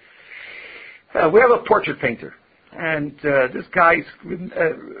this. We have a portrait painter, and this guy's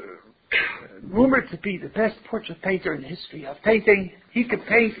rumored to be the best portrait painter in the history of painting. He could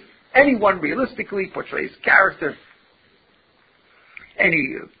paint anyone realistically, portrays character,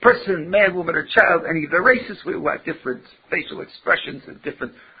 any person, man, woman, or child, any of the races who have different facial expressions and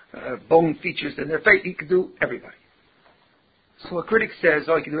different bone features in their face. He could do everybody. So a critic says,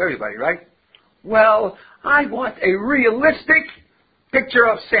 oh, he can do everybody, right? Well, I want a realistic picture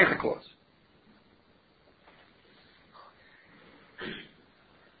of Santa Claus.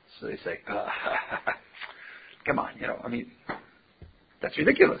 So they say, come on, that's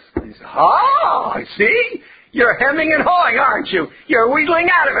ridiculous. And he says, I see. You're hemming and hawing, aren't you? You're wheedling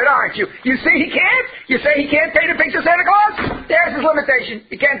out of it, aren't you? You see he can't? You say he can't paint a picture of Santa Claus? There's his limitation.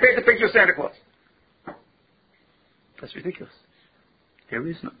 He can't paint a picture of Santa Claus. That's ridiculous. There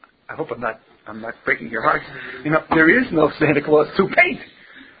is no, I hope I'm not breaking your heart. There is no Santa Claus to paint.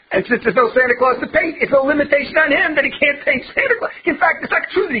 And since there's no Santa Claus to paint, it's no limitation on him that he can't paint Santa Claus. In fact, it's not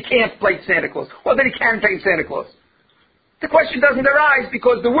true that he can't paint Santa Claus, or that he can paint Santa Claus. The question doesn't arise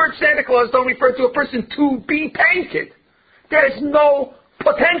because the word Santa Claus don't refer to a person to be painted. There's no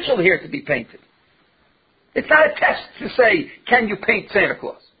potential here to be painted. It's not a test to say, can you paint Santa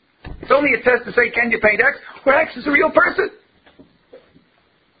Claus? It's only a test to say, can you paint X? Where X is a real person.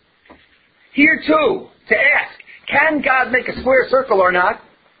 Here too, to ask, can God make a square circle or not,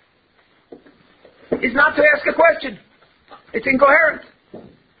 is not to ask a question. It's incoherent.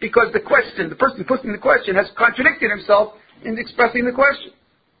 Because the question, the person putting the question has contradicted himself in expressing the question.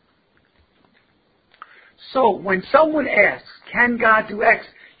 So when someone asks, can God do X,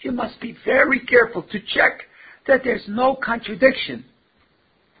 you must be very careful to check that there's no contradiction,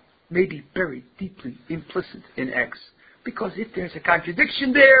 maybe buried deeply implicit in X. Because if there's a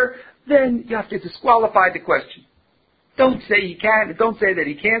contradiction there, then you have to disqualify the question. Don't say he can, and don't say that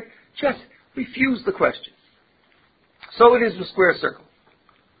he can't. Just refuse the question. So it is with square circle.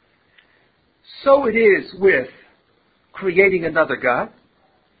 So it is with creating another God.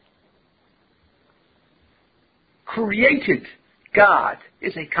 Created God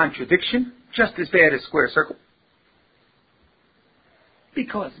is a contradiction, just as bad as square circle.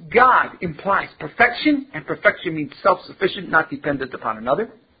 Because God implies perfection, and perfection means self-sufficient, not dependent upon another.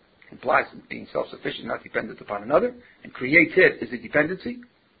 It implies being self-sufficient, not dependent upon another. And created is a dependency.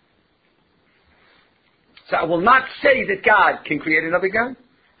 So I will not say that God can create another God.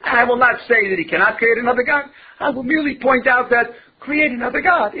 And I will not say that He cannot create another God. I will merely point out that create another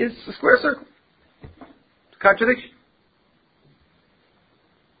God is a square circle. It's a contradiction.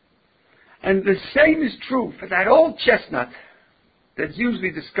 And the same is true for that old chestnut that's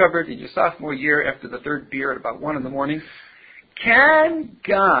usually discovered in your sophomore year after the third beer at about 1 a.m. Can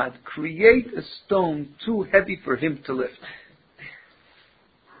God create a stone too heavy for Him to lift?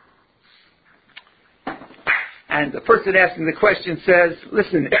 And the person asking the question says,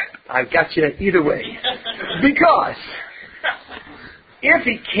 listen, I've got you either way. Because if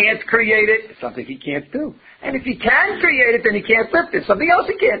He can't create it, it's something He can't do. And if He can create it, then He can't lift it. Something else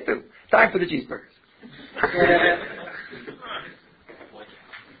He can't do. Time for the cheeseburgers.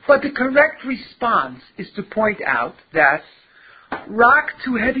 But the correct response is to point out that rock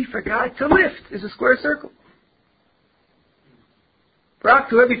too heavy for God to lift is a square circle. Rock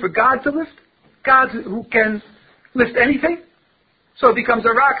too heavy for God to lift? God who can lift anything? So it becomes a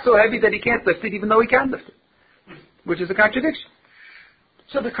rock so heavy that He can't lift it even though He can lift it. Which is a contradiction.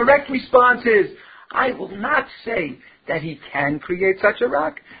 So the correct response is, I will not say that He can create such a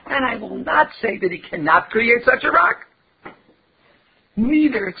rock, and I will not say that He cannot create such a rock.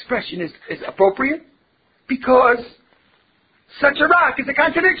 Neither expression is appropriate, because such a rock is a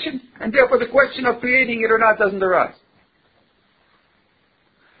contradiction, and therefore the question of creating it or not doesn't arise.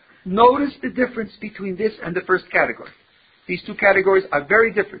 Notice the difference between this and the first category. These two categories are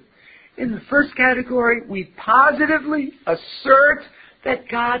very different. In the first category, we positively assert that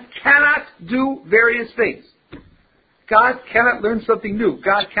God cannot do various things. God cannot learn something new.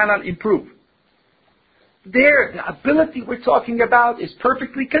 God cannot improve. There, the ability we're talking about is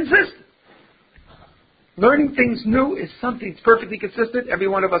perfectly consistent. Learning things new is something that's perfectly consistent. Every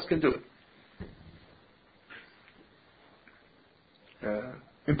one of us can do it.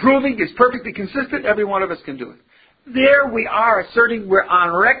 Improving is perfectly consistent. Every one of us can do it. There we are asserting, we're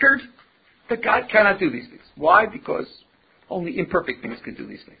on record, that God cannot do these things. Why? Because only imperfect things can do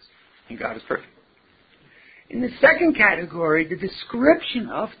these things. And God is perfect. In the second category, the description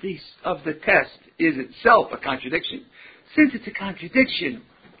of the test is itself a contradiction. Since it's a contradiction,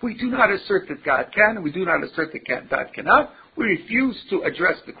 we do not assert that God can, and we do not assert that God cannot. We refuse to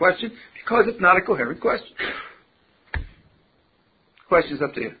address the question because it's not a coherent question. Question's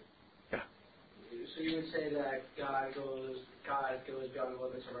up to you. Yeah. So you would say that God goes beyond the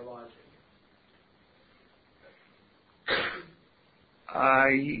limits of our logic.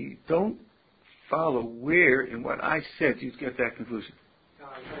 I don't follow where in what I said you'd get that conclusion. No,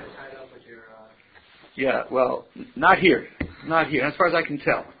 I'm trying to tie it up with your... Yeah, well, not here. Not here, as far as I can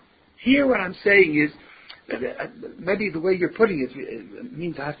tell. Here what I'm saying is, maybe the way you're putting it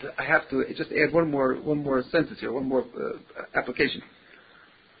means I have to just add one more sentence here, one more application.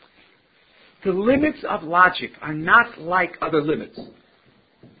 The limits of logic are not like other limits.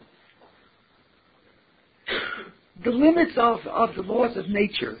 The limits of the laws of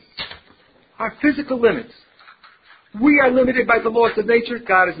nature are physical limits. We are limited by the laws of nature.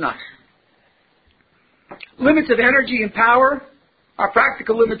 God is not. Limits of energy and power are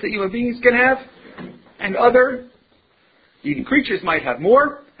practical limits that human beings can have, and other even creatures might have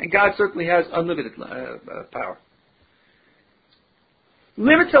more, and God certainly has unlimited power.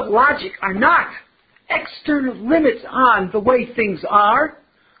 Limits of logic are not external limits on the way things are.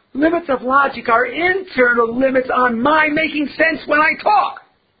 Limits of logic are internal limits on my making sense when I talk.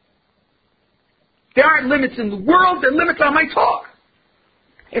 There aren't limits in the world, there are limits on my talk.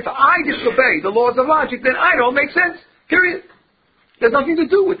 If I disobey the laws of logic, then I don't make sense. Period. There's nothing to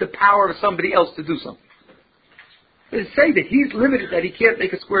do with the power of somebody else to do something. To say that he's limited, that he can't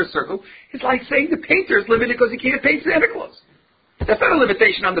make a square circle, is like saying the painter is limited because he can't paint Santa Claus. That's not a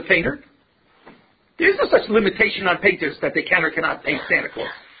limitation on the painter. There is no such limitation on painters that they can or cannot paint Santa Claus.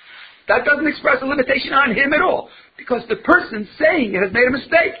 That doesn't express a limitation on him at all, because the person saying it has made a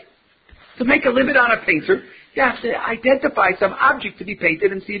mistake. To make a limit on a painter, you have to identify some object to be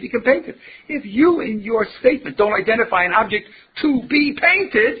painted and see if you can paint it. If you, in your statement, don't identify an object to be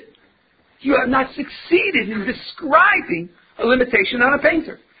painted, you have not succeeded in describing a limitation on a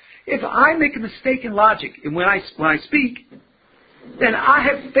painter. If I make a mistake in logic, and when I speak, then I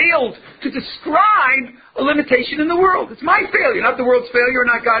have failed to describe a limitation in the world. It's my failure, not the world's failure,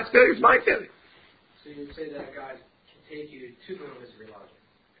 not God's failure. It's my failure. So you would say that God can take you to the illusory logic.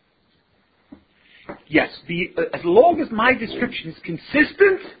 Yes, as long as my description is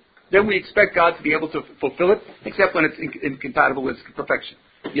consistent, then we expect God to be able to fulfill it, except when it's incompatible with perfection.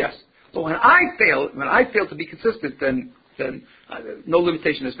 Yes. But when I fail to be consistent, then no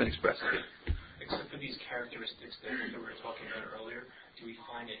limitation has been expressed. Except for these characteristics that we were talking about earlier, do we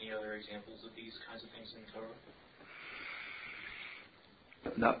find any other examples of these kinds of things in the Torah?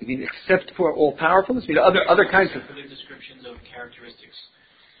 No, you mean except for all powerfulness? You mean other kinds of other descriptions of characteristics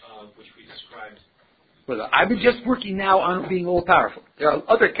which we described. Well, I've been just working now on being all powerful. There are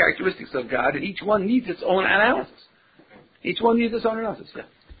other characteristics of God, and each one needs its own analysis. Each one needs its own analysis. Yeah.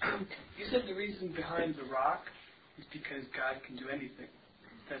 You said the reason behind the rock is because God can do anything.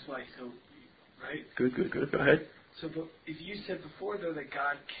 That's why. So, right? Good. Go ahead. So, but if you said before though that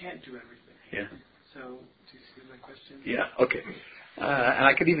God can't do everything. Yeah. So, do you see my question? Yeah. Okay. And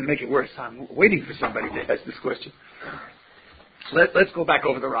I could even make it worse. I'm waiting for somebody to ask this question. Let's go back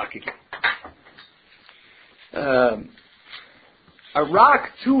over the rock again. A rock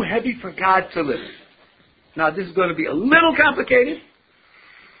too heavy for God to lift. Now, this is going to be a little complicated.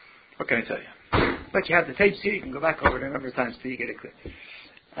 What can I tell you? But you have the tapes here. You can go back over it a number of times till you get it clear.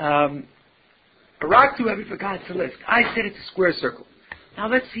 A rock too heavy for God to lift. I said it's a square circle. Now,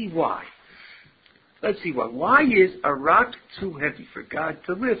 let's see why. Why is a rock too heavy for God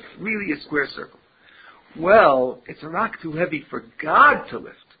to lift really a square circle? Well, it's a rock too heavy for God to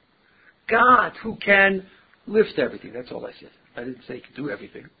lift. God who can lift everything. That's all I said. I didn't say he can do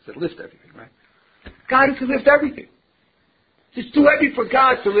everything. I said lift everything, right? God who can lift everything. It's too heavy for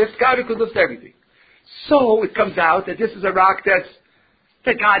God to lift. God who can lift everything. So it comes out that this is a rock that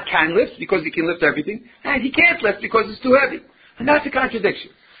God can lift because he can lift everything, and he can't lift because it's too heavy. And that's a contradiction.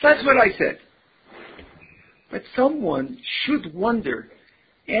 That's what I said. But someone should wonder,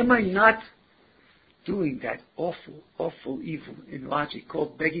 am I not doing that awful evil in logic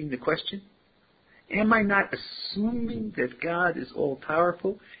called begging the question? Am I not assuming that God is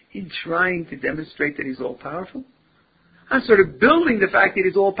all-powerful in trying to demonstrate that he's all-powerful? I'm sort of building the fact that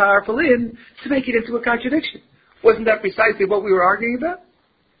he's all-powerful in to make it into a contradiction. Wasn't that precisely what we were arguing about?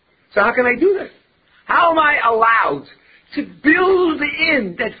 So how can I do that? How am I allowed to build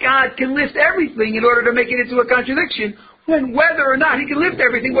in that God can lift everything in order to make it into a contradiction when whether or not he can lift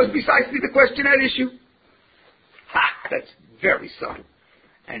everything was precisely the question at issue? That's very subtle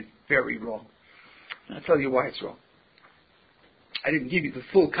and very wrong. And I'll tell you why it's wrong. I didn't give you the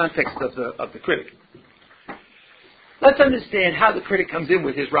full context of the critic. Let's understand how the critic comes in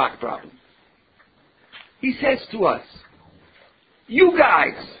with his rock problem. He says to us, you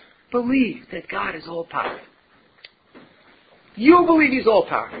guys believe that God is all-powerful. You believe he's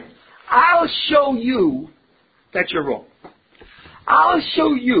all-powerful. I'll show you that you're wrong. I'll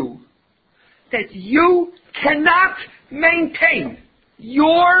show you that you cannot maintain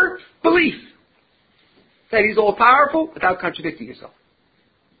your belief that he's all-powerful without contradicting yourself.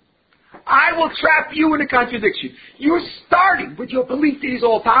 I will trap you in a contradiction. You're starting with your belief that he's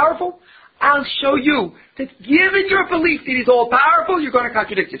all-powerful. I'll show you that given your belief that he's all-powerful, you're going to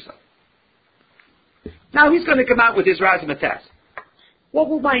contradict yourself. Now he's going to come out with his razzmatazz. What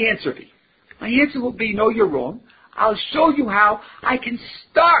will my answer be? My answer will be, no, you're wrong. I'll show you how I can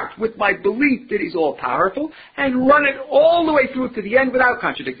start with my belief that he's all-powerful and run it all the way through to the end without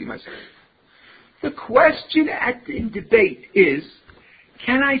contradicting myself. The question in debate is,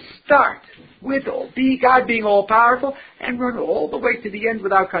 can I start with God being all-powerful and run all the way to the end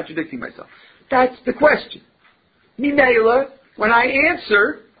without contradicting myself? That's the question. Mimela, when I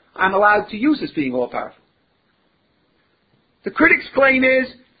answer, I'm allowed to use as being all-powerful. The critic's claim is,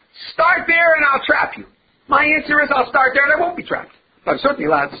 start there and I'll trap you. My answer is, I'll start there and I won't be trapped. But I'm certainly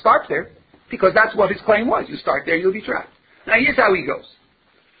allowed to start there, because that's what his claim was. You start there, you'll be trapped. Now here's how he goes.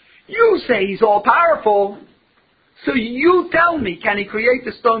 You say he's all-powerful, so you tell me, can he create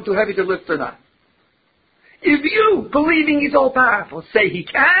the stone too heavy to lift or not? If you, believing he's all-powerful, say he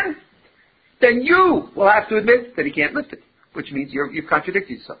can, then you will have to admit that he can't lift it, which means you've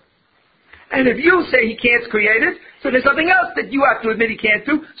contradicted yourself. And if you say he can't create it, so there's something else that you have to admit he can't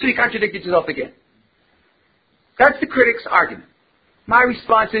do, so you contradicted yourself again. That's the critic's argument. My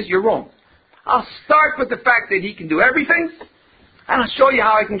response is, you're wrong. I'll start with the fact that he can do everything, and I'll show you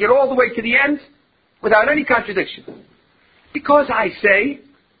how I can get all the way to the end without any contradiction. Because I say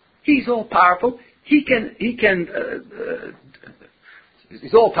he's all powerful, he's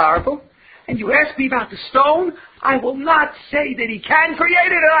all powerful, and you ask me about the stone, I will not say that he can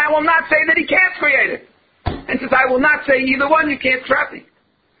create it, and I will not say that he can't create it. And since I will not say either one, you can't trap me.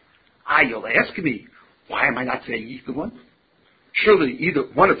 You'll ask me, why am I not saying either one? Surely either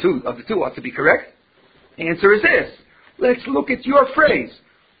one or two of the two ought to be correct. The answer is this. Let's look at your phrase.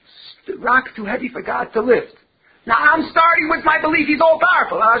 Rock too heavy for God to lift. Now I'm starting with my belief He's all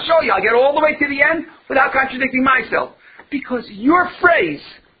powerful. And I'll show you. I'll get all the way to the end without contradicting myself. Because your phrase,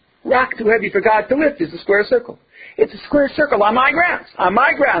 rock too heavy for God to lift, is a square circle. It's a square circle on my grounds. On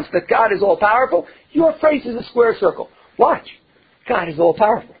my grounds that God is all powerful, your phrase is a square circle. Watch. God is all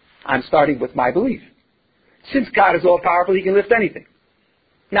powerful. I'm starting with my belief. Since God is all powerful, He can lift anything.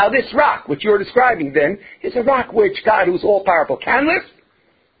 Now this rock, which you're describing then, is a rock which God, who's all powerful, can lift,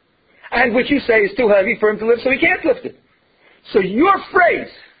 and which you say is too heavy for Him to lift, so He can't lift it. So your phrase,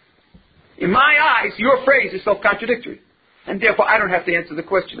 in my eyes, your phrase is self-contradictory. And therefore I don't have to answer the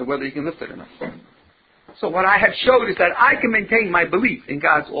question of whether He can lift it or not. So what I have showed is that I can maintain my belief in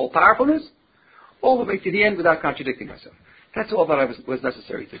God's all-powerfulness all the way to the end without contradicting myself. That's all that was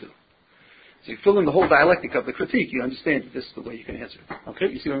necessary to do. So you fill in the whole dialectic of the critique, you understand that this is the way you can answer it. Okay,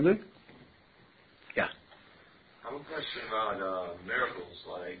 you see what I'm doing? Yeah. I have a question about miracles,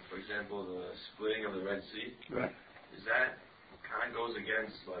 like, for example, the splitting of the Red Sea. Right. Is that kind of goes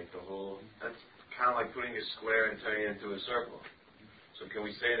against, like, the whole, that's kind of like putting a square and turning it into a circle. So can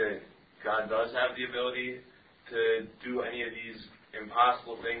we say that God does have the ability to do any of these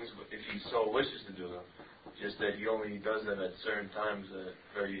impossible things if He so wishes to do them? Just that He only does them at certain times,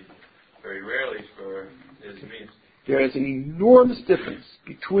 very, very rarely for His means. There is an enormous difference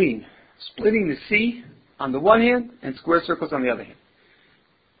between splitting the sea on the one hand and square circles on the other hand.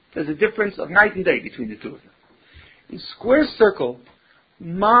 There's a difference of night and day between the two of them. In square circle,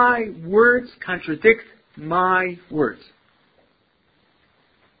 my words contradict my words.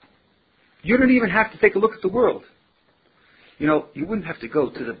 You don't even have to take a look at the world. You know, you wouldn't have to go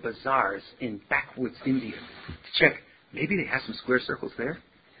to the bazaars in backwoods India to check. Maybe they have some square circles there.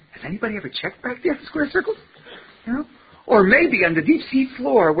 Has anybody ever checked back there for square circles? You know? Or maybe on the deep sea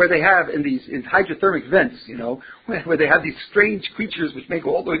floor where they have in hydrothermic vents, you know, where they have these strange creatures which may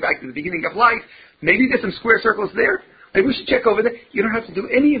go all the way back to the beginning of life. Maybe there's some square circles there. Maybe we should check over there. You don't have to do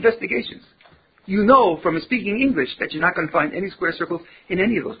any investigations. You know from speaking English that you're not going to find any square circles in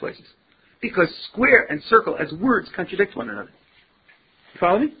any of those places. Because square and circle as words contradict one another. You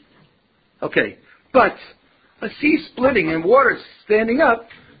follow me? Okay. But a sea splitting and water standing up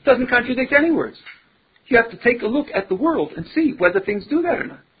doesn't contradict any words. You have to take a look at the world and see whether things do that or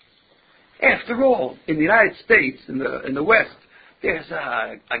not. After all, in the United States, in the West, there's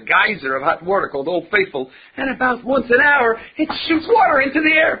a geyser of hot water called Old Faithful, and about once an hour, it shoots water into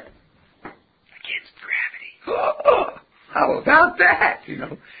the air. Against gravity. Oh, how about that, you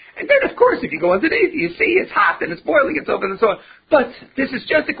know? And then, of course, if you go underneath, you see it's hot and it's boiling and so on and so on. But this is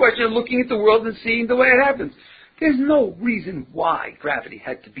just a question of looking at the world and seeing the way it happens. There's no reason why gravity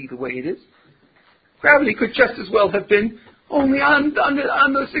had to be the way it is. Gravity could just as well have been only on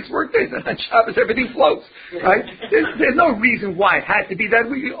the 6 workdays. And on Shabbos, everything floats, right? There's no reason why it had to be that.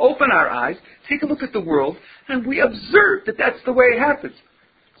 We open our eyes, take a look at the world, and we observe that that's the way it happens.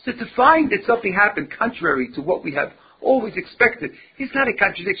 So to find that something happened contrary to what we have always expected is not a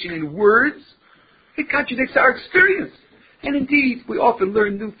contradiction in words. It contradicts our experience. And indeed, we often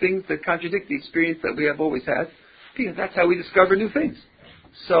learn new things that contradict the experience that we have always had, because that's how we discover new things.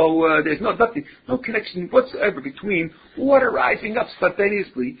 So there's no connection whatsoever between water rising up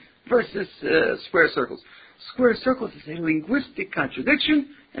spontaneously versus square circles. Square circles is a linguistic contradiction,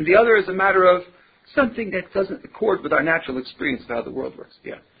 and the other is a matter of something that doesn't accord with our natural experience of how the world works.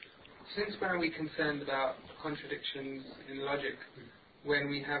 Yeah. Since when are we concerned about contradictions in logic when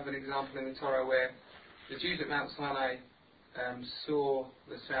we have an example in the Torah where the Jews at Mount Sinai saw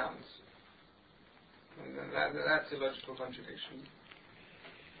the sounds? That's a logical contradiction.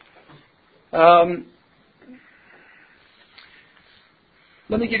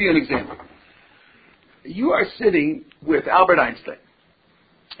 Let me give you an example. You are sitting with Albert Einstein,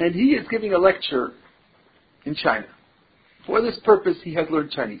 and he is giving a lecture in China. For this purpose, he has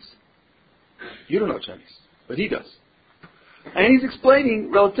learned Chinese. You don't know Chinese, but he does. And he's explaining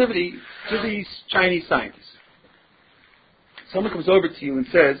relativity to these Chinese scientists. Someone comes over to you and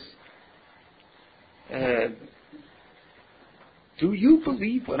says, do you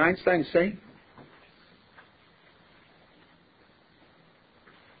believe what Einstein is saying?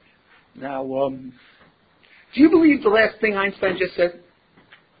 Now, do you believe the last thing Einstein just said?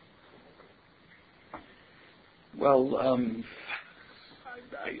 Well,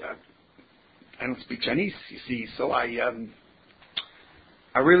 I don't speak Chinese, you see, so I don't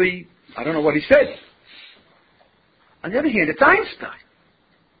know what he said. On the other hand, it's Einstein.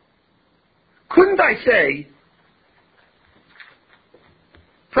 Couldn't I say,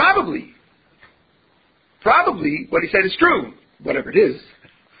 probably what he said is true, whatever it is.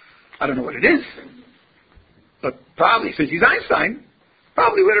 I don't know what it is. But probably, since he's Einstein,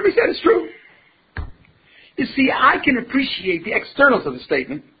 probably whatever he said is true. You see, I can appreciate the externals of the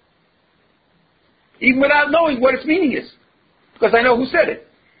statement, even without knowing what its meaning is, because I know who said it,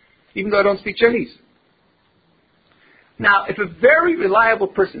 even though I don't speak Chinese. Now, if a very reliable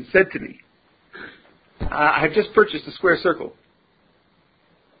person said to me, I have just purchased a square circle,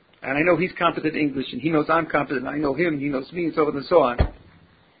 and I know he's competent in English, and he knows I'm competent, and I know him, and he knows me, and so on and so on,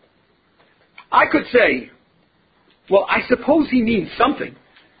 I could say, well, I suppose he means something.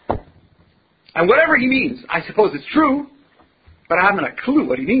 And whatever he means, I suppose it's true, but I haven't a clue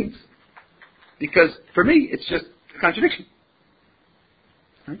what he means. Because for me, it's just a contradiction.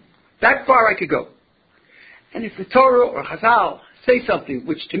 Right? That far I could go. And if the Torah or Chazal say something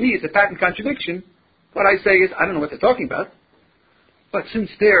which to me is a patent contradiction, what I say is, I don't know what they're talking about. But since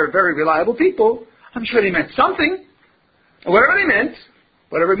they're very reliable people, I'm sure they meant something. And whatever they meant,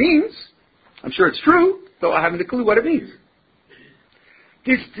 whatever it means, I'm sure it's true, though I haven't a clue what it means.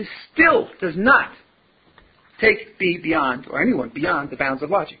 This still does not take me beyond, or anyone beyond, the bounds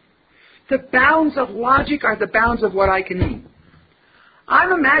of logic. The bounds of logic are the bounds of what I can mean.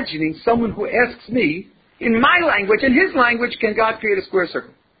 I'm imagining someone who asks me, in my language, in his language, can God create a square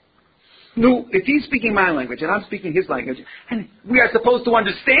circle? No, if he's speaking my language and I'm speaking his language, and we are supposed to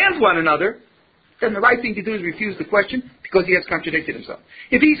understand one another, then the right thing to do is refuse the question because he has contradicted himself.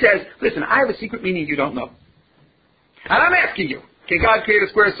 If he says, listen, I have a secret meaning you don't know, and I'm asking you, can God create a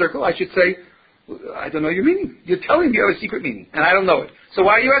square circle? I should say, I don't know your meaning. You're telling me you have a secret meaning, and I don't know it. So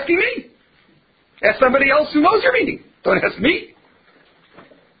why are you asking me? Ask somebody else who knows your meaning. Don't ask me.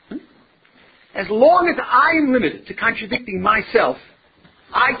 As long as I am limited to contradicting myself,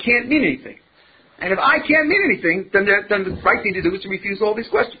 I can't mean anything. And if I can't mean anything, then the right thing to do is to refuse all these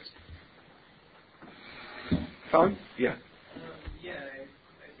questions. Phone? Yeah.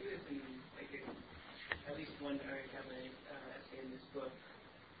 I see this in at least one Eric Cameron essay in this book,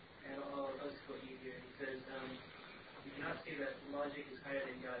 and I'll quote you here. He says, "You cannot say that logic is higher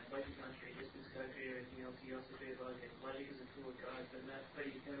than God. Logic is not created. Just as God created everything else, He also created logic. Logic is a tool of God, but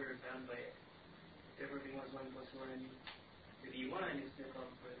He's never bound by it. If everything was 1 plus 1, to be 1, it's no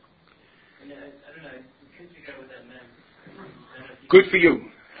problem for it." And I don't know. I couldn't figure out what that meant. Good for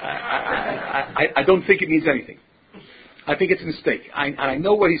you. I don't think it means anything. I think it's a mistake. I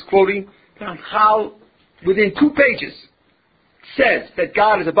know what he's quoting. How, within 2 pages, says that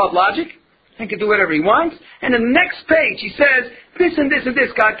God is above logic and can do whatever he wants. And in the next page, he says, this and this and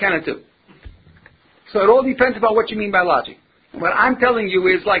this God cannot do. So it all depends upon what you mean by logic. And what I'm telling you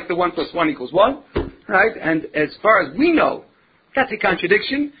is like the 1 plus 1 equals 1. Right? And as far as we know, that's a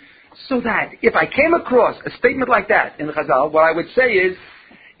contradiction. So that if I came across a statement like that in the Chazal, what I would say is,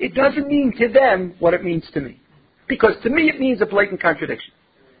 it doesn't mean to them what it means to me. Because to me it means a blatant contradiction.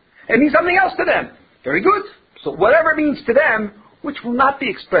 It means something else to them. Very good. So whatever it means to them, which will not be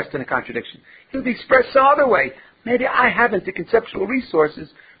expressed in a contradiction, it will be expressed some other way. Maybe I haven't the conceptual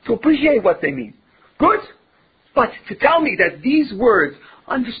resources to appreciate what they mean. Good. But to tell me that these words,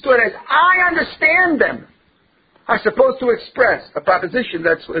 understood as I understand them, are supposed to express a proposition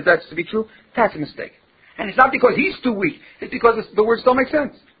that's to be true, that's a mistake. And it's not because he's too weak, it's because the words don't make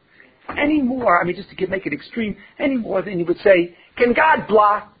sense. Any more, just to make it extreme, any more than you would say, can God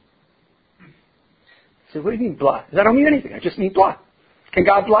blah? So what do you mean blah? That don't mean anything, I just mean blah. Can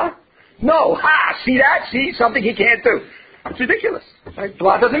God blah? No. Ha! See that? See? Something he can't do. It's ridiculous. Right?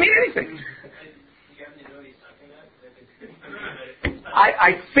 Blah doesn't mean anything.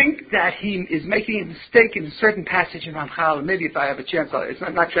 I think that he is making a mistake in a certain passage in Ramchal. Maybe if I have a chance, it's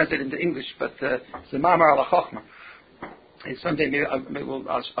not translated into English, but it's the Ma'amar al Chochmah. Someday maybe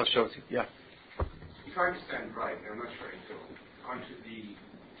I'll show it to you. Yeah. If I understand right, I'm not sure if onto the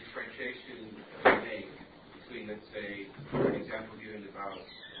differentiation you make between, let's say, an example given about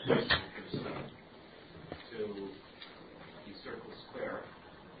to the circle square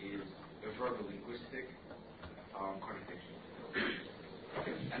is a verbal linguistic contradiction.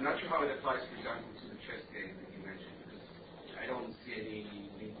 I'm not sure how it applies, for example, to the chess game that you mentioned, because I don't see any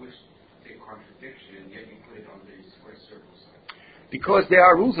linguistic contradiction, yet you put it on the square circle side. Because there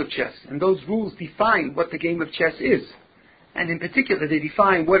are rules of chess, and those rules define what the game of chess is. And in particular, they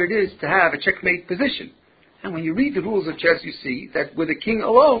define what it is to have a checkmate position. And when you read the rules of chess, you see that with a king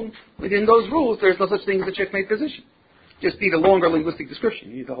alone, within those rules, there's no such thing as a checkmate position. Just need a longer linguistic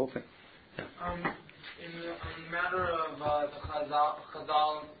description. You need the whole thing. Yeah. In the matter of the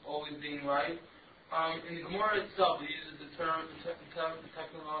Chazal always being right, in the Gemara itself, it uses the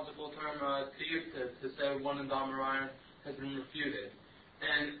technological term tiyukta to say one in Damarayan has been refuted.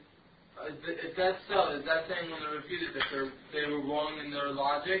 And if that's so, is that saying when they're refuted that they were wrong in their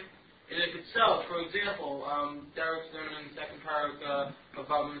logic? in it itself. For example, Derek's learning the second parak of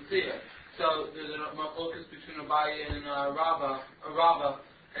Baba Metzia. So there's a machlokas between Abaye and Rava,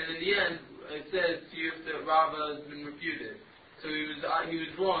 and in the end it says to you that Rava has been refuted. So he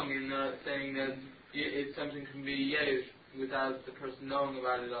was wrong in saying that something can be yesh without the person knowing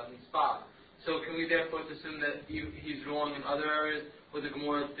about it on the spot. So can we therefore assume that he's wrong in other areas where the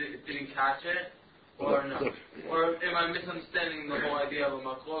Gemara didn't catch it? Or no? Or am I misunderstanding the whole idea of a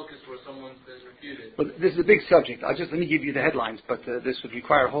machlokas where someone's been refuted? Well, this is a big subject. Let me give you the headlines, but this would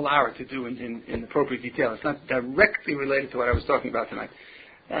require a whole hour to do in appropriate detail. It's not directly related to what I was talking about tonight.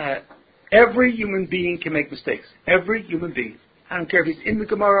 Every human being can make mistakes. Every human being. I don't care if he's in the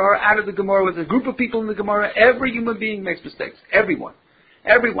Gemara or out of the Gemara with a group of people in the Gemara. Every human being makes mistakes. Everyone.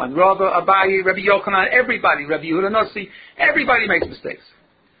 Rava, Abaye, Rabbi Yochanan, everybody, Rabbi Yehuda Nossi, everybody makes mistakes.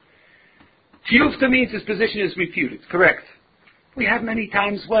 Tiyufta means his position is refuted. Correct. We have many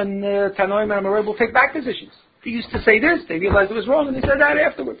times when Tanoim and Amorim will take back positions. They used to say this, they realized it was wrong, and they said that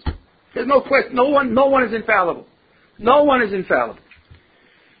afterwards. There's no question. No one is infallible. No one is infallible.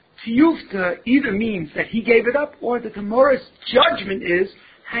 Tiyufta either means that he gave it up, or the Gemara's judgment is,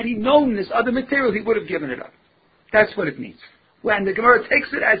 had he known this other material, he would have given it up. That's what it means. When the Gemara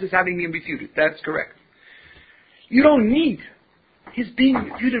takes it as is having been refuted. That's correct. You don't need his being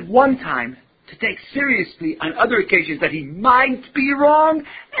refuted one time to take seriously on other occasions that he might be wrong.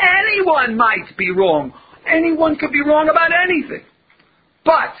 Anyone might be wrong. Anyone could be wrong about anything.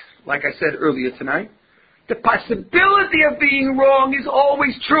 But, like I said earlier tonight, the possibility of being wrong is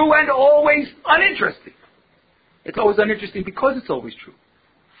always true and always uninteresting. It's always uninteresting because it's always true.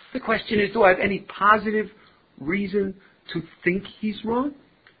 The question is, do I have any positive reason to think he's wrong?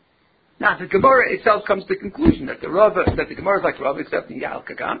 Now, the Gemara itself comes to the conclusion that the Gemara is like Rava, except in Yal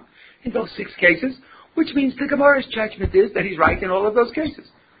Kagam, in those 6 cases, which means the Gemara's judgment is that he's right in all of those cases.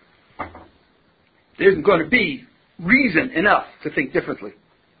 There isn't going to be reason enough to think differently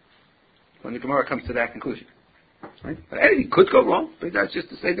when the Gemara comes to that conclusion. Right? But anything could go wrong, but that's just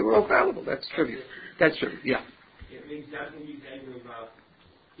to say that we're all fallible. That's trivial. That's trivial, yeah. The example you gave of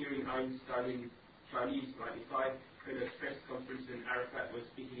hearing Einstein in Chinese, right? If I at a press conference and Arafat was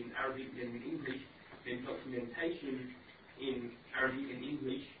speaking in Arabic and in English, then documentation in Arabic and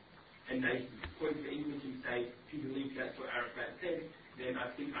English, and they point to English and say, do you believe that's what Arafat said? Then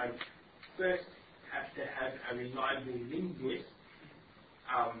I think I first have to have a reliable linguist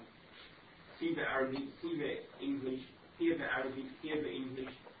see the Arabic, see the English, hear the Arabic, hear the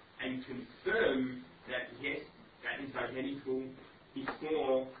English, and confirm that yes, that is identical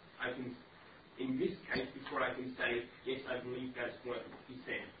before I can. In this case, before I can say, yes, I believe that's what he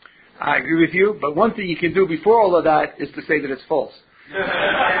said. I agree with you, but one thing you can do before all of that is to say that it's false.